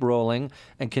the tape rolling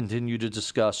and continue to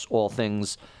discuss all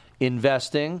things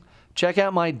investing. Check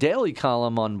out my daily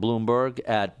column on Bloomberg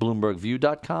at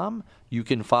bloombergview.com. You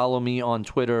can follow me on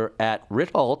Twitter at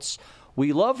Ritholtz.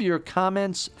 We love your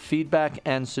comments, feedback,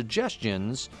 and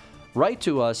suggestions. Write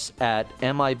to us at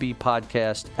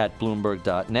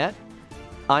mibpodcast@bloomberg.net.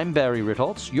 I'm Barry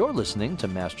Ritholtz. You're listening to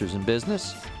Masters in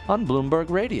Business on Bloomberg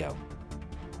Radio.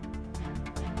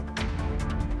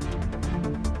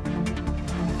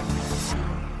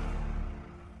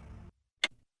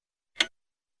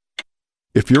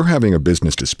 If you're having a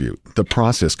business dispute, the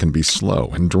process can be slow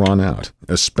and drawn out,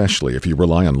 especially if you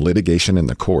rely on litigation in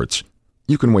the courts.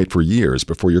 You can wait for years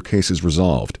before your case is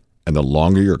resolved, and the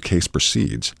longer your case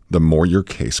proceeds, the more your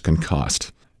case can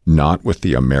cost. Not with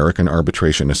the American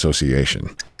Arbitration Association.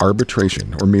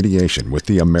 Arbitration or mediation with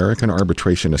the American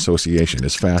Arbitration Association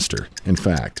is faster. In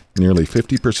fact, nearly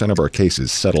 50% of our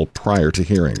cases settle prior to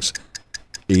hearings.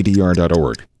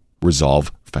 ADR.org.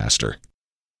 Resolve faster.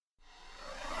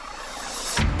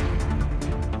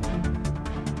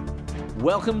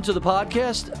 Welcome to the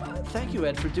podcast. Thank you,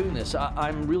 Ed, for doing this.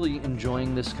 I'm really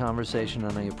enjoying this conversation,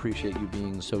 and I appreciate you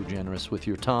being so generous with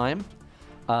your time.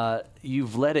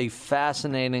 You've led a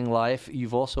fascinating life.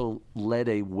 You've also led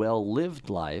a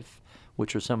well-lived life,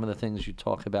 which are some of the things you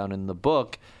talk about in the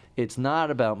book. It's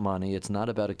not about money. It's not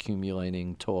about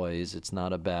accumulating toys. It's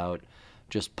not about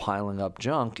just piling up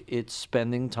junk. It's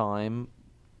spending time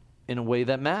in a way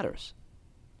that matters.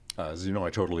 As you know, I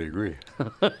totally agree.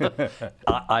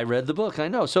 I read the book. I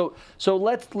know. So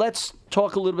let's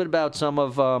talk a little bit about some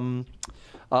of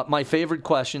my favorite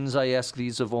questions. I ask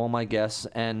these of all my guests,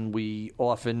 and we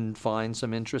often find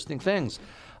some interesting things.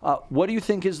 What do you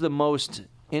think is the most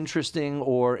interesting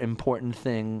or important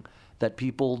thing that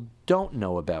people don't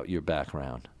know about your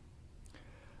background?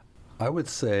 I would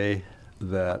say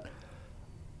that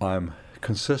I'm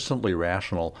consistently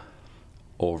rational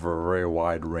over a very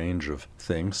wide range of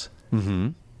things. Mm-hmm.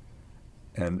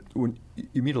 And when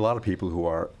you meet a lot of people who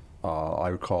are, I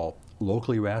would call,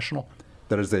 locally rational.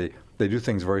 That is, they do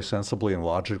things very sensibly and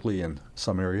logically in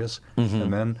some areas,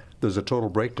 and then there's a total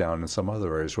breakdown in some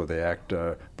other areas where they act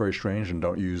very strange and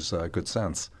don't use good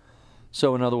sense.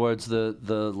 So in other words,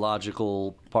 the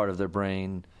logical part of their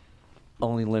brain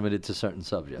only limited to certain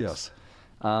subjects. Yes.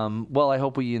 Well, I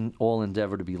hope we all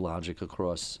endeavor to be logical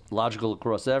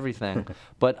across everything,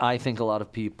 but I think a lot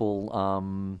of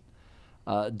people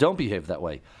don't behave that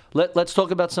way. Let's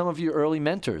talk about some of your early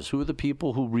mentors. Who are the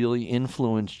people who really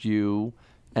influenced you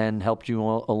and helped you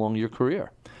along your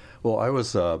career? Well, I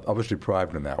was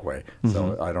deprived in that way,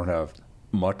 so I don't have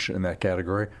much in that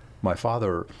category. My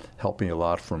father helped me a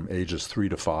lot from ages 3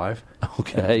 to 5.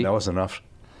 Okay. And that was enough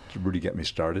to really get me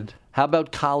started. How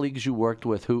about colleagues you worked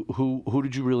with? Who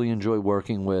did you really enjoy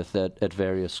working with at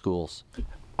various schools?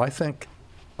 I think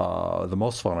the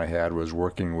most fun I had was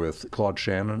working with Claude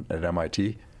Shannon at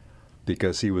MIT,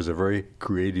 because he was a very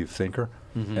creative thinker,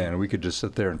 and we could just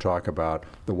sit there and talk about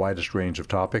the widest range of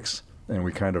topics, and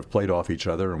we kind of played off each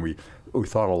other, and we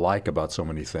thought alike about so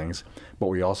many things, but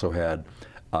we also had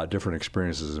different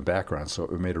experiences and backgrounds, so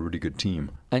it made a really good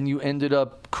team. And you ended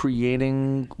up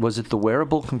creating, was it the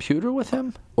wearable computer with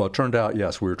him? Well, it turned out,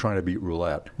 yes, we were trying to beat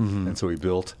roulette, and so we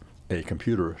built a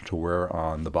computer to wear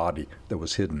on the body that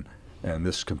was hidden, and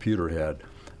this computer had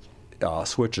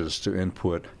switches to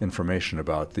input information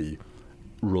about the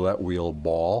roulette wheel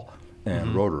ball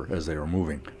and rotor as they were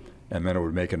moving, and then it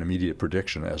would make an immediate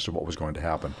prediction as to what was going to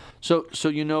happen. So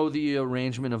you know the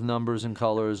arrangement of numbers and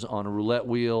colors on a roulette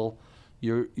wheel.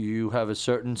 You have a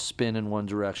certain spin in one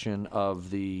direction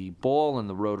of the ball and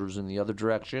the rotors in the other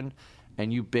direction,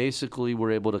 and you basically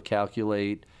were able to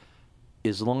calculate,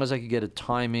 as long as I could get a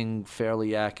timing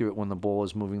fairly accurate when the ball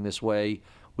is moving this way,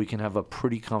 we can have a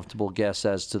pretty comfortable guess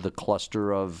as to the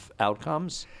cluster of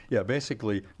outcomes? Yeah,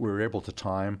 basically we were able to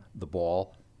time the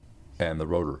ball and the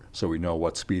rotor, so we know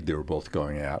what speed they were both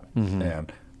going at,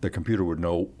 and the computer would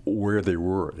know where they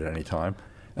were at any time,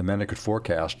 and then it could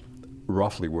forecast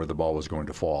roughly where the ball was going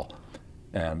to fall.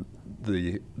 And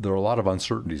there are a lot of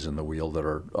uncertainties in the wheel that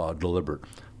are deliberate.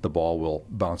 The ball will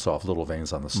bounce off little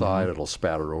veins on the side. It'll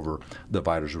spatter over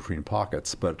dividers between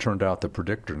pockets. But it turned out the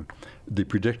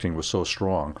predicting was so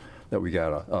strong that we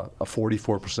got a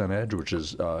 44% edge, which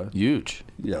is huge.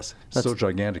 Yes, so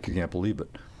gigantic you can't believe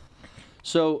it.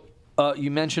 So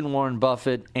you mentioned Warren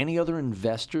Buffett. Any other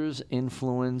investors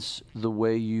influence the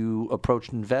way you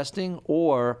approached investing,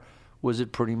 or was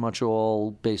it pretty much all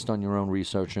based on your own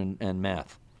research and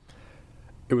math?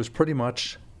 It was pretty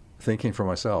much thinking for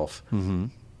myself,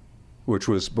 which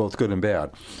was both good and bad.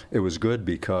 It was good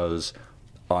because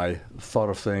I thought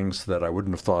of things that I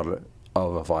wouldn't have thought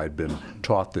of if I'd been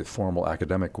taught the formal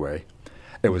academic way.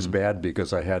 It was bad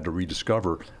because I had to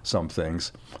rediscover some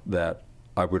things that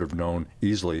I would have known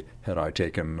easily had I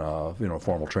taken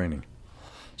formal training.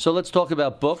 So let's talk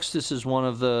about books. This is one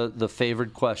of the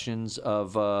favorite questions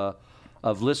of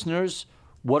listeners.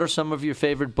 What are some of your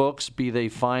favorite books, be they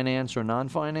finance or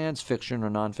non-finance, fiction or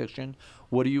non-fiction?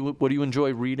 What do you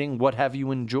enjoy reading? What have you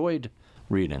enjoyed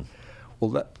reading?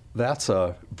 Well, that's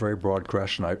a very broad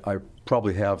question. I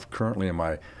probably have currently in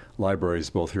my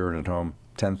libraries, both here and at home,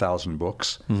 10,000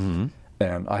 books. And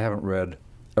I haven't read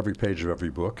every page of every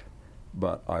book,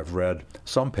 but I've read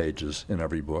some pages in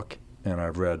every book, and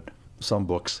I've read some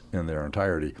books in their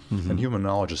entirety. And human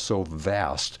knowledge is so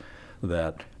vast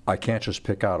that I can't just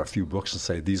pick out a few books and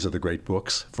say these are the great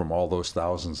books from all those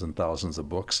thousands and thousands of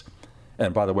books.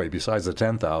 And by the way, besides the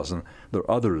 10,000, there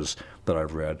are others that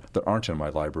I've read that aren't in my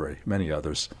library, many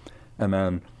others. And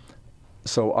then,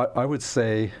 so I would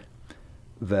say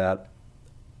that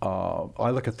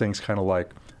I look at things kind of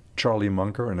like Charlie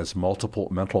Munger and his multiple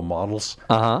mental models,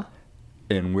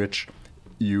 in which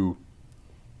you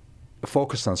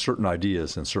focused on certain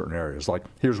ideas in certain areas. Like,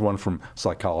 here's one from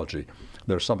psychology.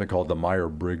 There's something called the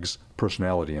Myers-Briggs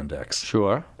Personality Index.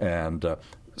 Sure. And there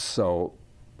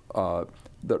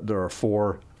are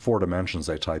four dimensions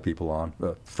they tie people on.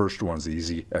 The first one's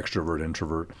easy, extrovert,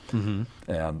 introvert. Mm-hmm.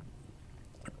 And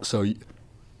so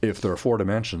if there are 4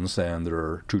 dimensions and there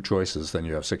are 2 choices, then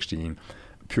you have 16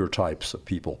 pure types of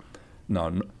people.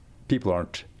 Now, people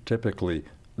aren't typically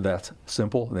that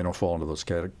simple. They don't fall into those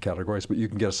categories, but you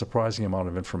can get a surprising amount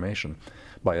of information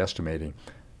by estimating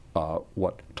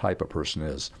what type a person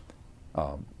is.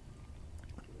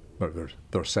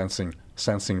 There's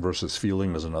sensing versus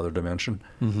feeling is another dimension.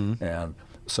 Mm-hmm. And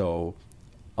so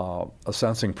a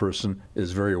sensing person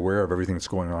is very aware of everything that's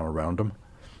going on around them.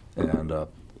 And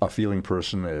a feeling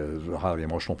person is a highly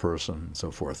emotional person, and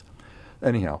so forth.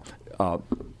 Anyhow,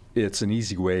 it's an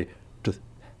easy way to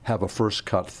have a first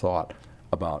cut thought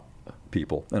about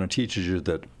people. And it teaches you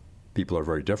that people are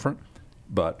very different,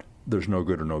 but there's no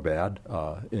good or no bad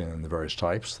in the various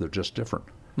types. They're just different.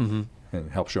 Mm-hmm. And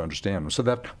it helps you understand them. So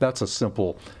that's a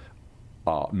simple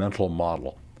mental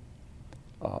model.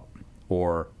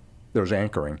 Or there's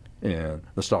anchoring in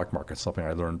the stock market, something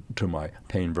I learned to my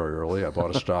pain very early. I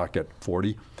bought a stock at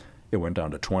 40. It went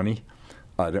down to 20.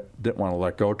 I didn't want to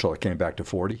let go until it came back to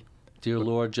 40. Dear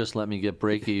Lord, just let me get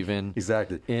break even.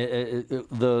 Exactly.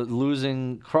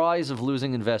 The cries of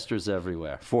losing investors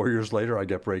everywhere. 4 years later, I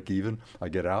get break even. I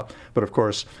get out. But of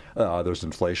course, there's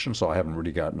inflation, so I haven't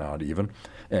really gotten out even.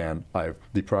 And I've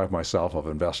deprived myself of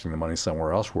investing the money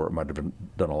somewhere else where it might have been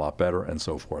done a lot better, and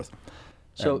so forth.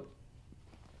 So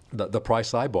the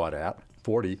price I bought at,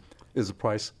 40, is a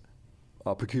price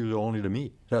peculiar only to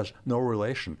me. It has no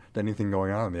relation to anything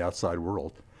going on in the outside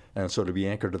world. And so to be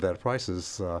anchored to that price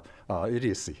is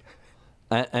idiocy.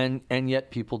 And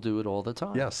yet people do it all the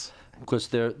time. Yes. Because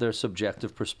their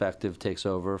subjective perspective takes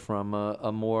over from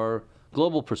a more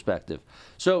global perspective.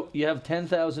 So you have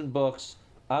 10,000 books.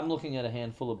 I'm looking at a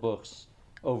handful of books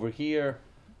over here.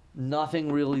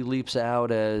 Nothing really leaps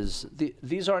out as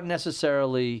these aren't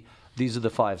necessarily, these are the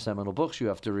 5 seminal books you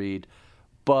have to read.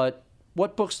 But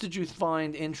what books did you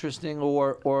find interesting,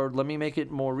 or let me make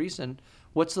it more recent,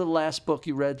 what's the last book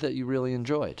you read that you really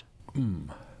enjoyed?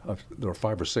 There are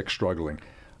 5 or 6 struggling.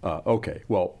 Okay,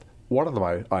 well, one of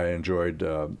them I enjoyed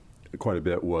quite a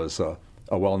bit was a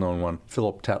well-known one,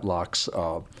 Philip Tetlock's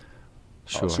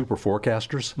Super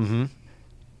Forecasters. Mm-hmm.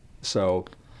 So,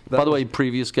 by the way,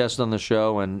 previous guest on the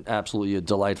show and absolutely a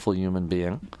delightful human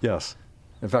being. Yes.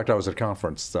 In fact, I was at a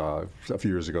conference a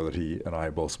few years ago that he and I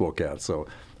both spoke at, so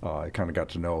I kind of got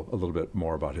to know a little bit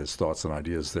more about his thoughts and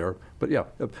ideas there. But yeah,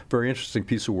 a very interesting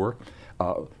piece of work,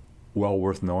 well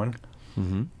worth knowing.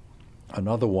 Mm-hmm.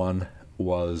 Another one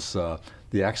was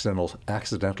The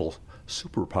Accidental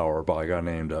Superpower by a guy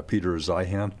named Peter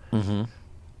Zeihan. Mm-hmm.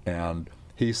 And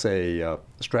he's a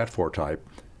Stratfor type.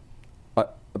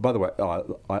 By the way,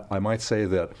 I might say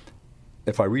that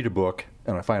if I read a book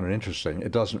and I find it interesting,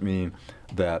 it doesn't mean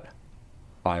that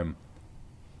I'm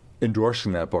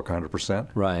endorsing that book 100%.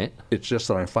 Right. It's just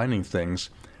that I'm finding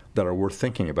things that are worth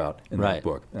thinking about in that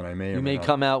book. And I may you may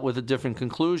come out with a different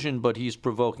conclusion, but he's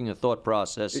provoking a thought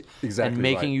process and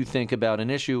making you think about an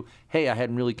issue. Hey, I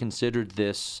hadn't really considered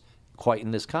this quite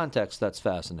in this context. That's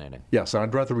fascinating. Yes, and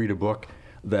I'd rather read a book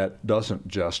that doesn't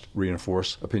just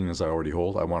reinforce opinions I already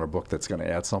hold. I want a book that's going to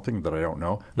add something that I don't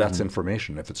know. That's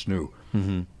information if it's new.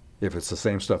 Mm-hmm. If it's the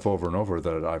same stuff over and over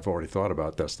that I've already thought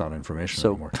about, that's not information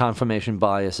anymore. So confirmation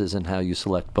bias isn't how you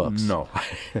select books? No.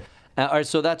 All right,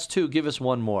 so that's 2. Give us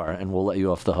one more, and we'll let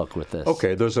you off the hook with this.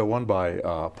 Okay, there's a one by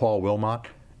Paul Wilmot.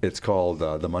 It's called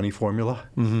The Money Formula,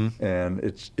 and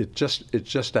it's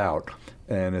just out,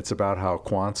 and it's about how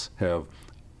quants have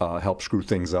helped screw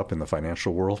things up in the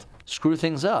financial world. Screw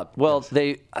things up. Well,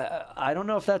 yes. I don't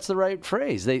know if that's the right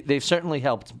phrase. They've certainly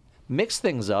helped mix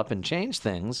things up and change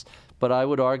things, but I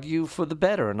would argue for the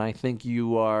better, and I think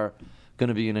you are going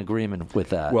to be in agreement with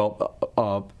that.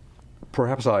 Well,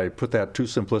 perhaps I put that too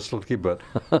simplistically, but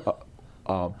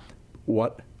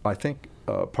what I think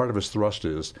part of his thrust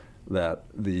is that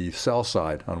the sell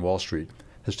side on Wall Street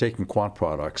has taken quant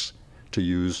products to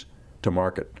use to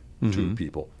market to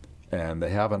people, and they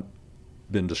haven't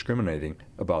been discriminating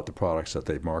about the products that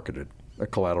they've marketed, a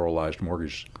collateralized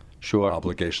mortgage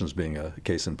obligations being a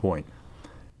case in point.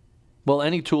 Well,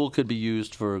 any tool could be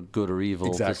used for good or evil,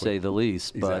 exactly. to say the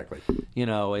least. But, exactly. You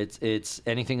know, it's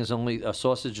anything is only, a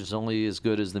sausage is only as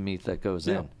good as the meat that goes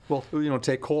in. Well,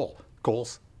 take coal.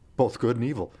 Coal's both good and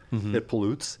evil. It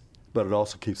pollutes, but it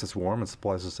also keeps us warm and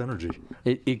supplies us energy.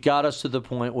 It got us to the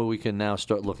point where we can now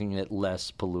start looking at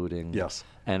less polluting yes.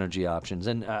 energy options.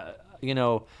 And,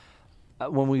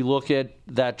 when we look at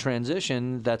that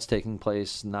transition, that's taking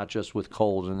place not just with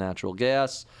coal and natural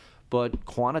gas, but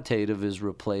quantitative is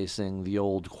replacing the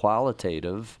old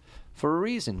qualitative for a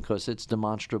reason, because it's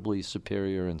demonstrably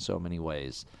superior in so many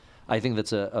ways. I think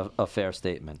that's a fair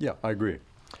statement. Yeah, I agree.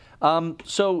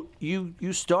 So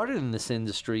you started in this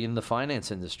industry, in the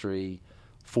finance industry,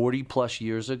 40 plus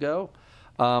years ago.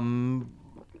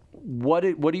 What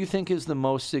do you think is the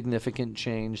most significant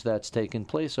change that's taken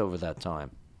place over that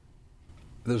time?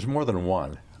 There's more than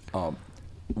one.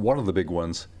 One of the big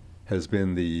ones has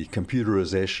been the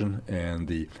computerization and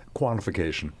the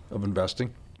quantification of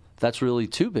investing. That's really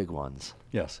two big ones.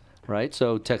 Yes. Right?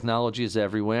 So technology is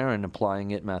everywhere, and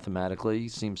applying it mathematically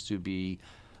seems to be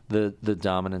the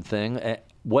dominant thing.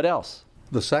 What else?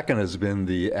 The second has been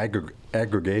the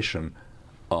aggregation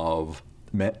of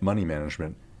money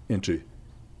management into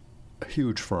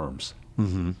huge firms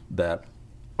that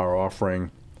are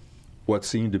offering what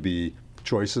seem to be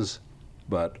choices,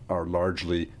 but are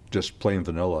largely just plain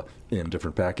vanilla in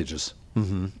different packages.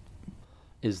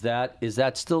 Is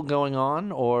that still going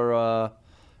on, or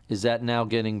is that now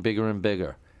getting bigger and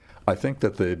bigger? I think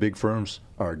that the big firms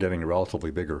are getting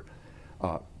relatively bigger.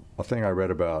 A thing I read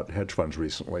about hedge funds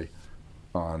recently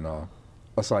on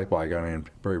a site by a guy named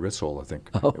Barry Ritzel, I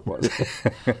think it was.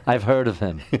 I've heard of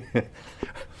him.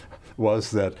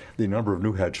 Was that the number of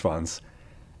new hedge funds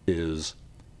is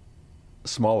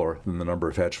smaller than the number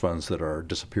of hedge funds that are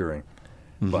disappearing,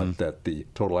 but that the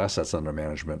total assets under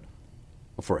management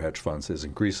for hedge funds is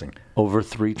increasing. Over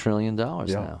 $3 trillion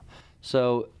now.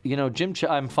 So,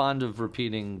 I'm fond of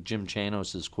repeating Jim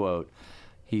Chanos's quote.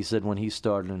 He said when he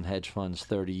started in hedge funds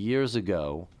 30 years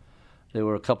ago, there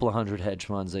were a couple of hundred hedge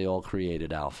funds. They all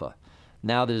created alpha.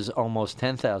 Now there's almost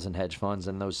 10,000 hedge funds,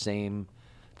 and those same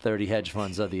 30 hedge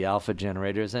funds are the alpha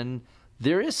generators. And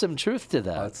there is some truth to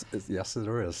that. Yes,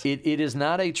 there is. It is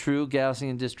not a true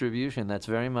Gaussian distribution. That's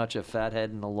very much a fat head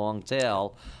and a long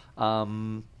tail.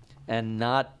 And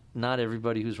not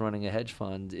everybody who's running a hedge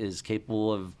fund is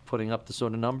capable of putting up the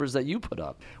sort of numbers that you put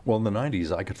up. Well, in the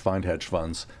 90s, I could find hedge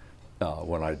funds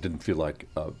when I didn't feel like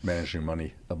managing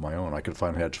money of my own. I could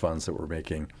find hedge funds that were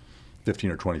making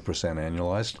 15 or 20%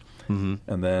 annualized.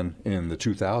 And then in the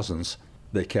 2000s,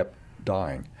 they kept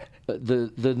dying.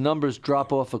 The numbers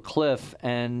drop off a cliff,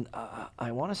 and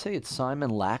I want to say it's Simon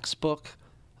Lack's book,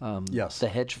 yes, The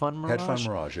Hedge Fund Mirage. Hedge Fund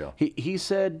Mirage, yeah. He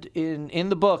said in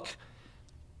the book,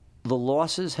 the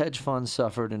losses hedge funds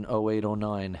suffered in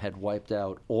 08-09 had wiped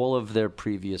out all of their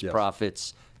previous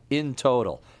profits in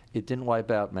total. It didn't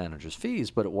wipe out managers' fees,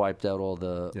 but it wiped out all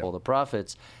the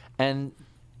profits. And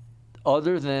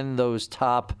other than those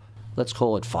top, let's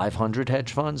call it 500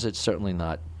 hedge funds, it's certainly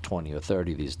not 20 or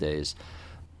 30 these days,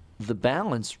 the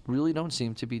balance really don't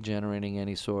seem to be generating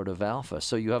any sort of alpha.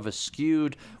 So you have a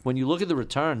skewed, when you look at the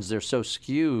returns, they're so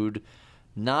skewed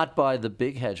not by the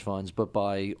big hedge funds, but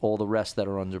by all the rest that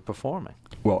are underperforming.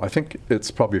 Well, I think it's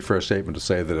probably a fair statement to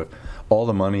say that if all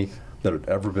the money that had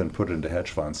ever been put into hedge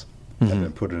funds had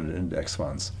been put into index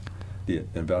funds, the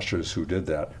investors who did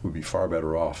that would be far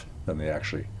better off than they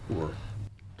actually were.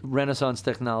 Renaissance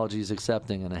Technologies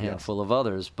accepting and a handful of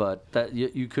others, but that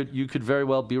you could very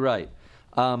well be right.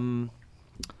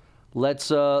 Let's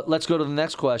go to the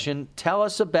next question. Tell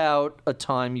us about a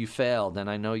time you failed, and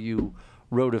I know you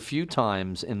wrote a few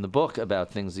times in the book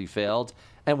about things you failed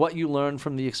and what you learned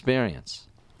from the experience.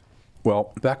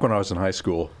 Well, back when I was in high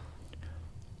school,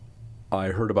 I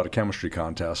heard about a chemistry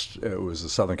contest. It was the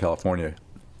Southern California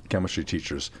chemistry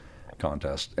teachers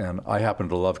contest, and I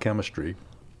happened to love chemistry,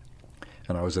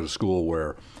 and I was at a school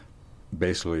where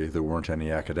basically there weren't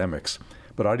any academics,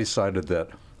 but I decided that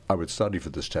I would study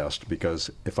for this test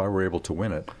because if I were able to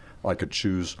win it, I could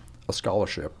choose a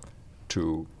scholarship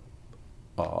to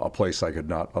a place I could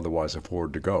not otherwise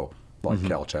afford to go, like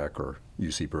Caltech or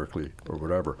UC Berkeley or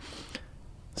whatever.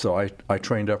 So I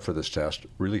trained up for this test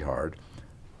really hard,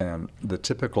 and the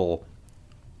typical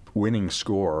winning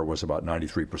score was about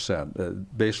 93%.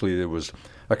 Basically, there was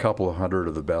a couple of hundred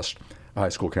of the best high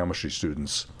school chemistry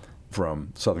students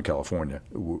from Southern California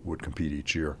would compete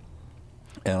each year.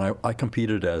 And I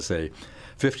competed as a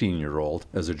 15-year-old,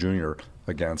 as a junior,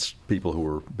 against people who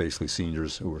were basically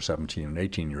seniors who were 17 and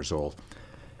 18 years old.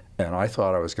 And I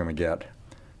thought I was going to get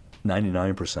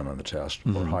 99% on the test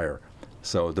or higher.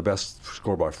 So the best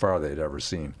score by far they'd ever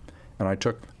seen. And I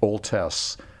took old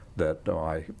tests that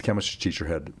my chemistry teacher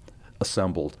had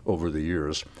assembled over the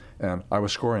years, and I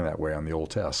was scoring that way on the old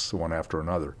tests, one after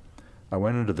another. I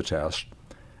went into the test,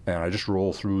 and I just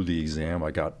rolled through the exam.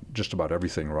 I got just about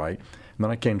everything right. And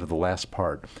then I came to the last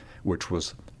part, which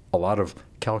was a lot of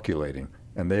calculating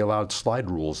And they allowed slide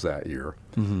rules that year.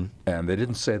 And they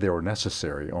didn't say they were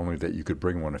necessary, only that you could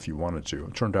bring one if you wanted to.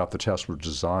 It turned out the tests were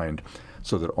designed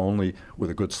so that only with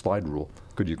a good slide rule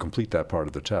could you complete that part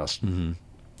of the test.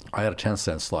 I had a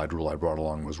 10-cent slide rule I brought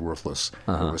along, was worthless.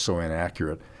 It was so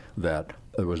inaccurate that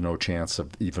there was no chance of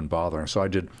even bothering. So I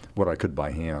did what I could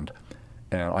by hand.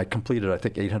 And I completed, I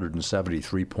think,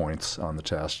 873 points on the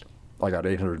test. I got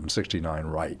 869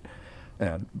 right.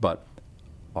 But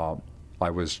I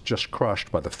was just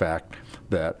crushed by the fact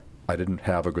that I didn't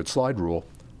have a good slide rule,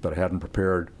 that I hadn't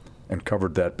prepared and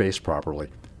covered that base properly.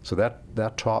 So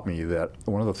that taught me that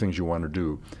one of the things you want to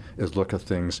do is look at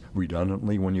things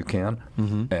redundantly when you can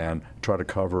and try to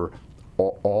cover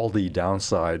all the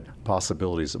downside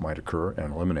possibilities that might occur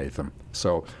and eliminate them.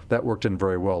 So that worked in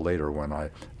very well later when I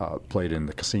played in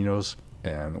the casinos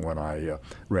and when I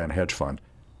ran a hedge fund.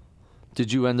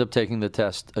 Did you end up taking the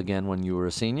test again when you were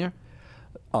a senior?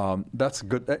 That's a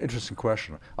good, interesting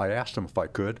question. I asked them if I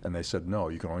could, and they said, no,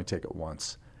 you can only take it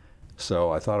once.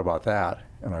 So I thought about that,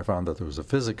 and I found that there was a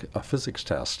physics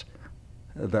test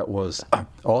that was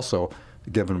also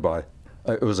given by,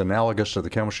 it was analogous to the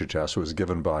chemistry test. It was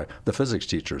given by the physics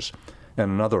teachers. And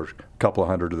another couple of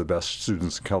hundred of the best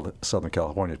students in Southern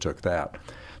California took that.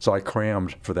 So I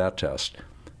crammed for that test.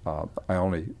 I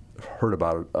only heard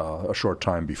about it a short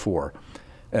time before.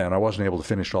 And I wasn't able to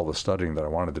finish all the studying that I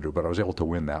wanted to do, but I was able to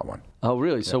win that one. Oh,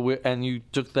 really? Yeah. So, and you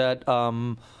took that,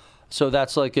 so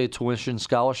that's like a tuition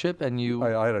scholarship, and you...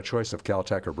 I had a choice of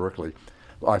Caltech or Berkeley.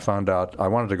 I found out I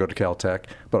wanted to go to Caltech,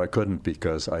 but I couldn't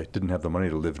because I didn't have the money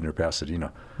to live near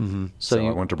Pasadena. So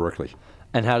I went to Berkeley.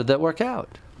 And how did that work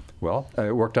out? Well,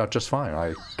 it worked out just fine.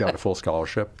 I got a full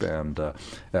scholarship, and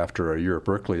after a year at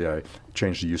Berkeley, I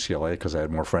changed to UCLA because I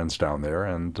had more friends down there,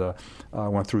 and I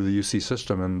went through the UC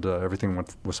system, and everything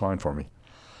was fine for me.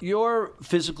 You're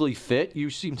physically fit.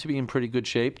 You seem to be in pretty good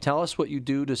shape. Tell us what you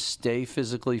do to stay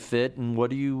physically fit, and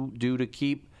what do you do to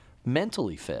keep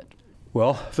mentally fit?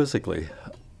 Well, physically,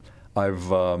 I've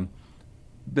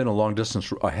been a long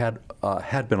distance. I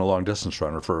had been a long distance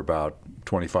runner for about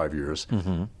 25 years.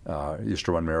 Used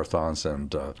to run marathons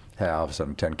and halves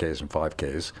and 10Ks and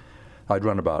 5Ks. I'd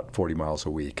run about 40 miles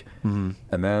a week, and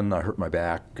then I hurt my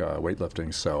back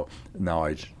weightlifting. So now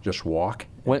I just walk.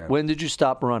 When did you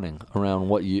stop running? Around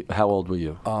what? How old were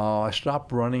you? I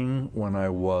stopped running when I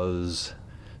was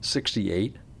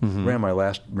 68. Ran my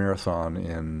last marathon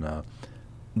in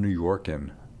New York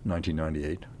in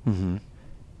 1998.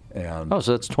 And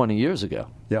so that's 20 years ago.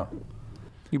 Yeah.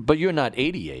 But you're not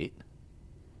 88.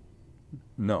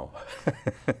 No.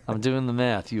 I'm doing the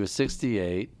math. You were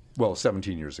 68. Well,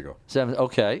 17 years ago.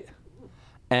 Okay.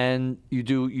 And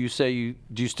do you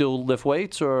still lift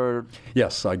weights or?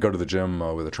 Yes, I go to the gym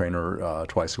with a trainer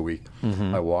twice a week.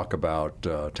 I walk about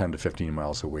 10 to 15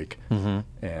 miles a week.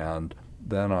 And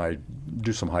then I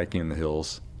do some hiking in the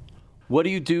hills. What do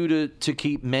you do to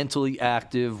keep mentally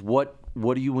active? What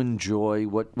do you enjoy?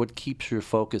 What keeps your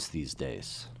focus these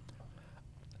days?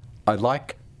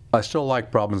 I still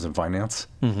like problems in finance,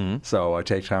 so I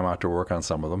take time out to work on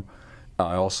some of them.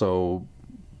 I also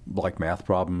like math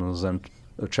problems and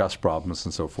chess problems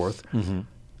and so forth.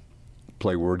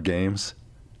 Play word games,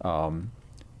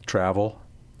 travel,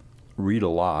 read a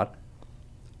lot,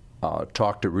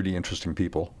 talk to really interesting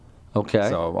people. Okay.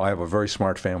 So I have a very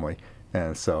smart family,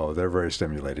 and so they're very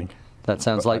stimulating. That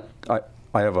sounds like...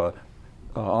 I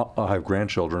have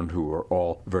grandchildren who are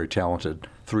all very talented.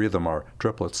 3 of them are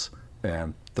triplets,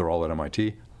 and they're all at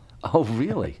MIT. Oh,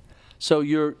 really? So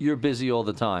you're busy all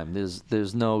the time.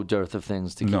 There's no dearth of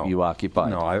things to keep you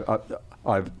occupied. No,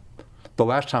 the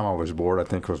last time I was bored, I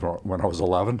think, was when I was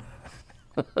 11.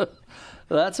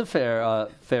 That's a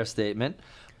fair statement.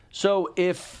 So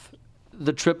if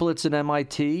the triplets at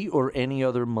MIT or any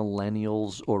other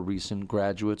millennials or recent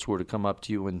graduates were to come up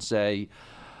to you and say,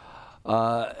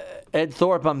 Ed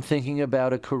Thorp, I'm thinking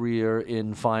about a career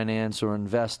in finance or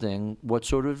investing, what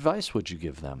sort of advice would you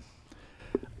give them?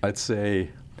 I'd say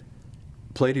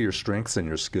play to your strengths and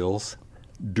your skills.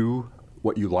 Do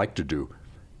what you like to do.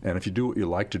 And if you do what you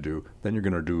like to do, then you're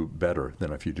going to do better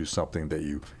than if you do something that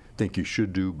you think you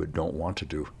should do but don't want to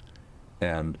do.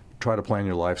 And try to plan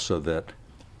your life so that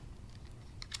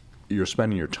you're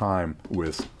spending your time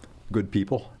with good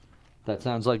people. That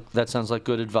sounds like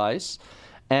good advice.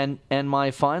 And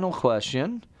my final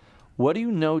question, what do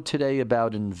you know today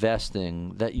about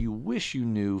investing that you wish you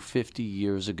knew 50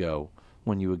 years ago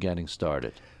when you were getting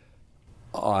started?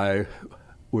 I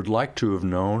would like to have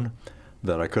known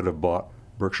that I could have bought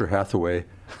Berkshire Hathaway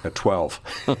at 12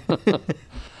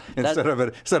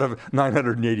 instead of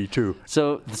 982.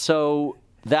 So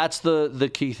that's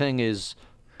the key thing is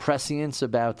prescience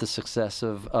about the success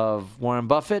of Warren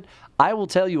Buffett. I will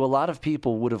tell you, a lot of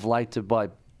people would have liked to buy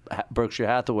Berkshire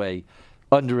Hathaway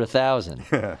under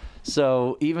 1,000.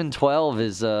 So even 12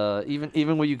 is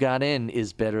even where you got in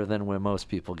is better than where most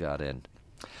people got in.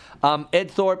 Ed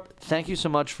Thorpe, thank you so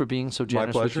much for being so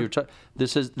generous with your time.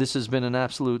 This has been an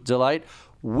absolute delight.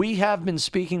 We have been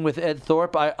speaking with Ed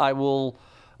Thorpe. I will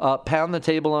pound the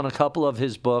table on a couple of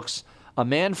his books. A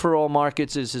Man for All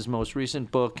Markets is his most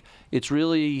recent book. It's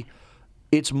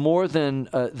more than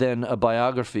a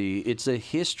biography. It's a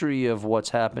history of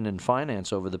what's happened in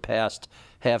finance over the past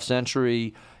half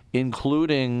century,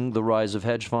 including the rise of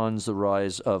hedge funds, the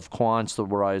rise of quants, the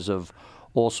rise of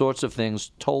all sorts of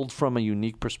things, told from a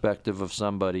unique perspective of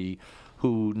somebody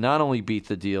who not only beat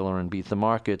the dealer and beat the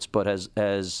markets, but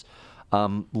has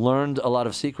learned a lot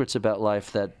of secrets about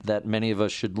life that many of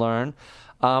us should learn.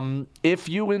 If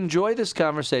you enjoy this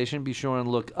conversation, be sure and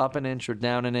look up an inch or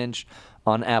down an inch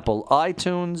on Apple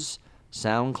iTunes,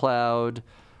 SoundCloud,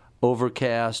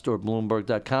 Overcast, or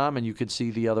Bloomberg.com, and you can see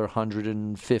the other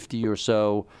 150 or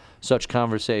so such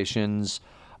conversations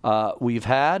we've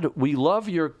had. We love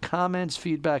your comments,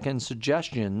 feedback, and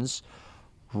suggestions.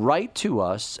 Write to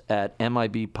us at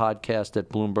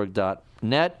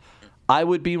mibpodcast@bloomberg.net. I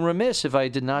would be remiss if I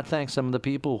did not thank some of the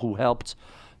people who helped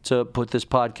to put this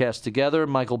podcast together.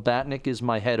 Michael Batnick is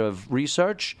my head of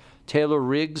research. Taylor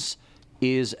Riggs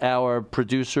is our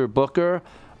producer booker.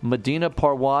 Medina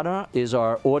Parwada is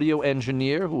our audio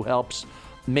engineer who helps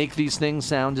make these things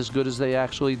sound as good as they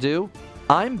actually do.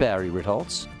 I'm Barry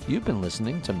Ritholtz. You've been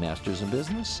listening to Masters in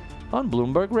Business on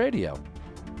Bloomberg Radio.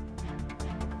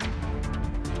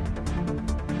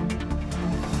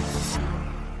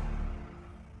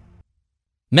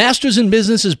 Masters in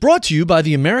Business is brought to you by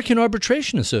the American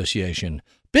Arbitration Association.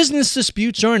 Business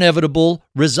disputes are inevitable.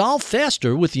 Resolve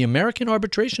faster with the American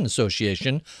Arbitration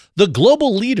Association, the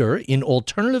global leader in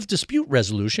alternative dispute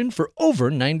resolution for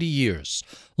over 90 years.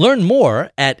 Learn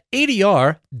more at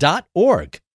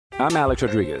adr.org. I'm Alex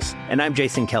Rodriguez. And I'm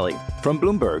Jason Kelly. From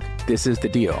Bloomberg, this is The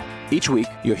Deal. Each week,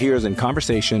 you'll hear us in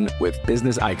conversation with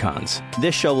business icons.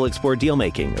 This show will explore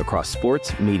deal-making across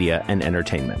sports, media, and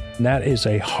entertainment. And that is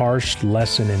a harsh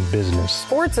lesson in business.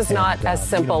 Sports is not as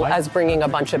simple as bringing a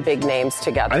bunch of big names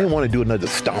together. I didn't want to do another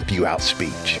stomp you out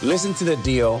speech. Listen to The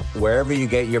Deal wherever you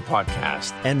get your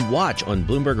podcast. And watch on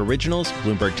Bloomberg Originals,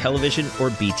 Bloomberg Television, or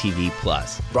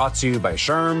BTV+. Brought to you by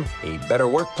SHRM, a better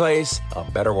workplace, a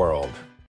better world.